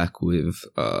 back with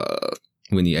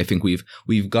Winnie. I think we've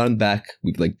gone back.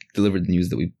 We've delivered the news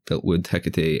that we've dealt with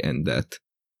Hecate and that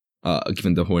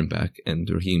given the horn back. And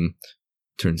Raheem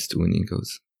turns to Winnie and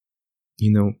goes,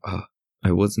 you know,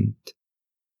 I wasn't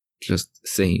just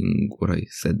saying what I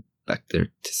said back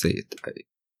there to say it.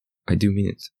 I do mean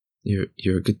it.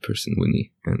 You're a good person,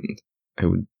 Winnie, and I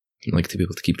would like to be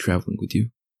able to keep traveling with you.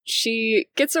 She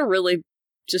gets a really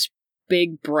just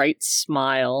big, bright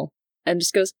smile and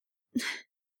just goes,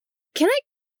 Can I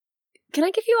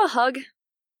give you a hug?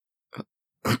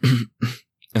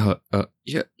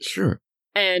 Yeah, sure.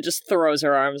 And just throws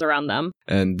her arms around them.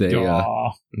 And they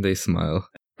smile.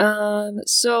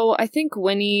 So I think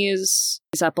Winnie's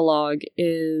epilogue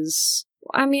is,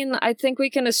 I think we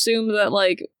can assume that,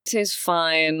 it's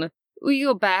fine. We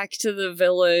go back to the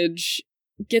village,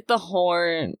 get the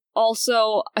horn.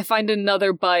 Also, I find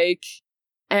another bike,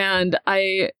 and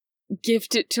I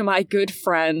gift it to my good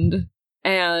friend,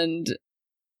 and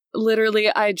literally,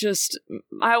 I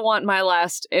want my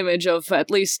last image of,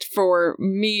 at least for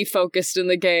me focused in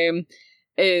the game,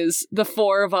 is the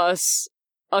four of us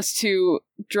two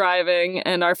driving,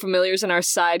 and our familiars in our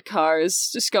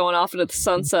sidecars, just going off into the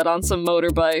sunset on some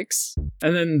motorbikes.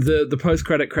 And then the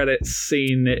post-credits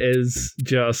scene is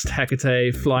just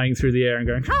Hecate flying through the air and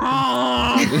going,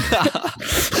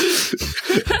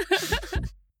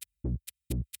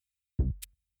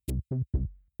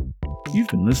 You've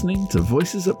been listening to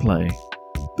Voices at Play,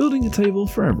 building a table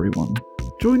for everyone.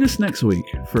 Join us next week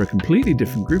for a completely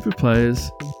different group of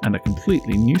players and a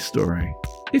completely new story.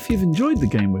 If you've enjoyed the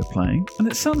game we're playing, and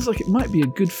it sounds like it might be a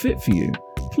good fit for you,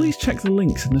 please check the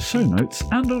links in the show notes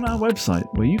and on our website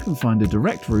where you can find a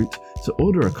direct route to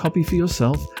order a copy for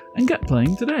yourself and get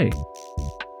playing today.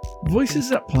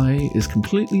 Voices at Play is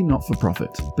completely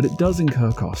not-for-profit, but it does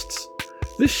incur costs.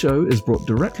 This show is brought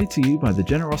directly to you by the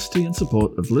generosity and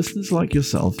support of listeners like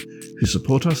yourself who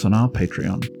support us on our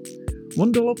Patreon.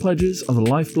 $1 pledges are the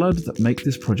lifeblood that make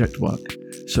this project work,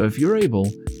 so if you're able,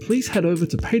 please head over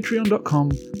to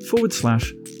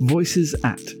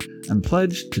patreon.com/voicesat and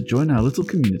pledge to join our little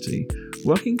community,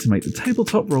 working to make the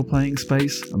tabletop role-playing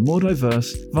space a more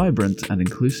diverse, vibrant, and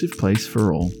inclusive place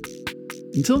for all.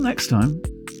 Until next time,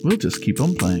 we'll just keep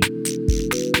on playing.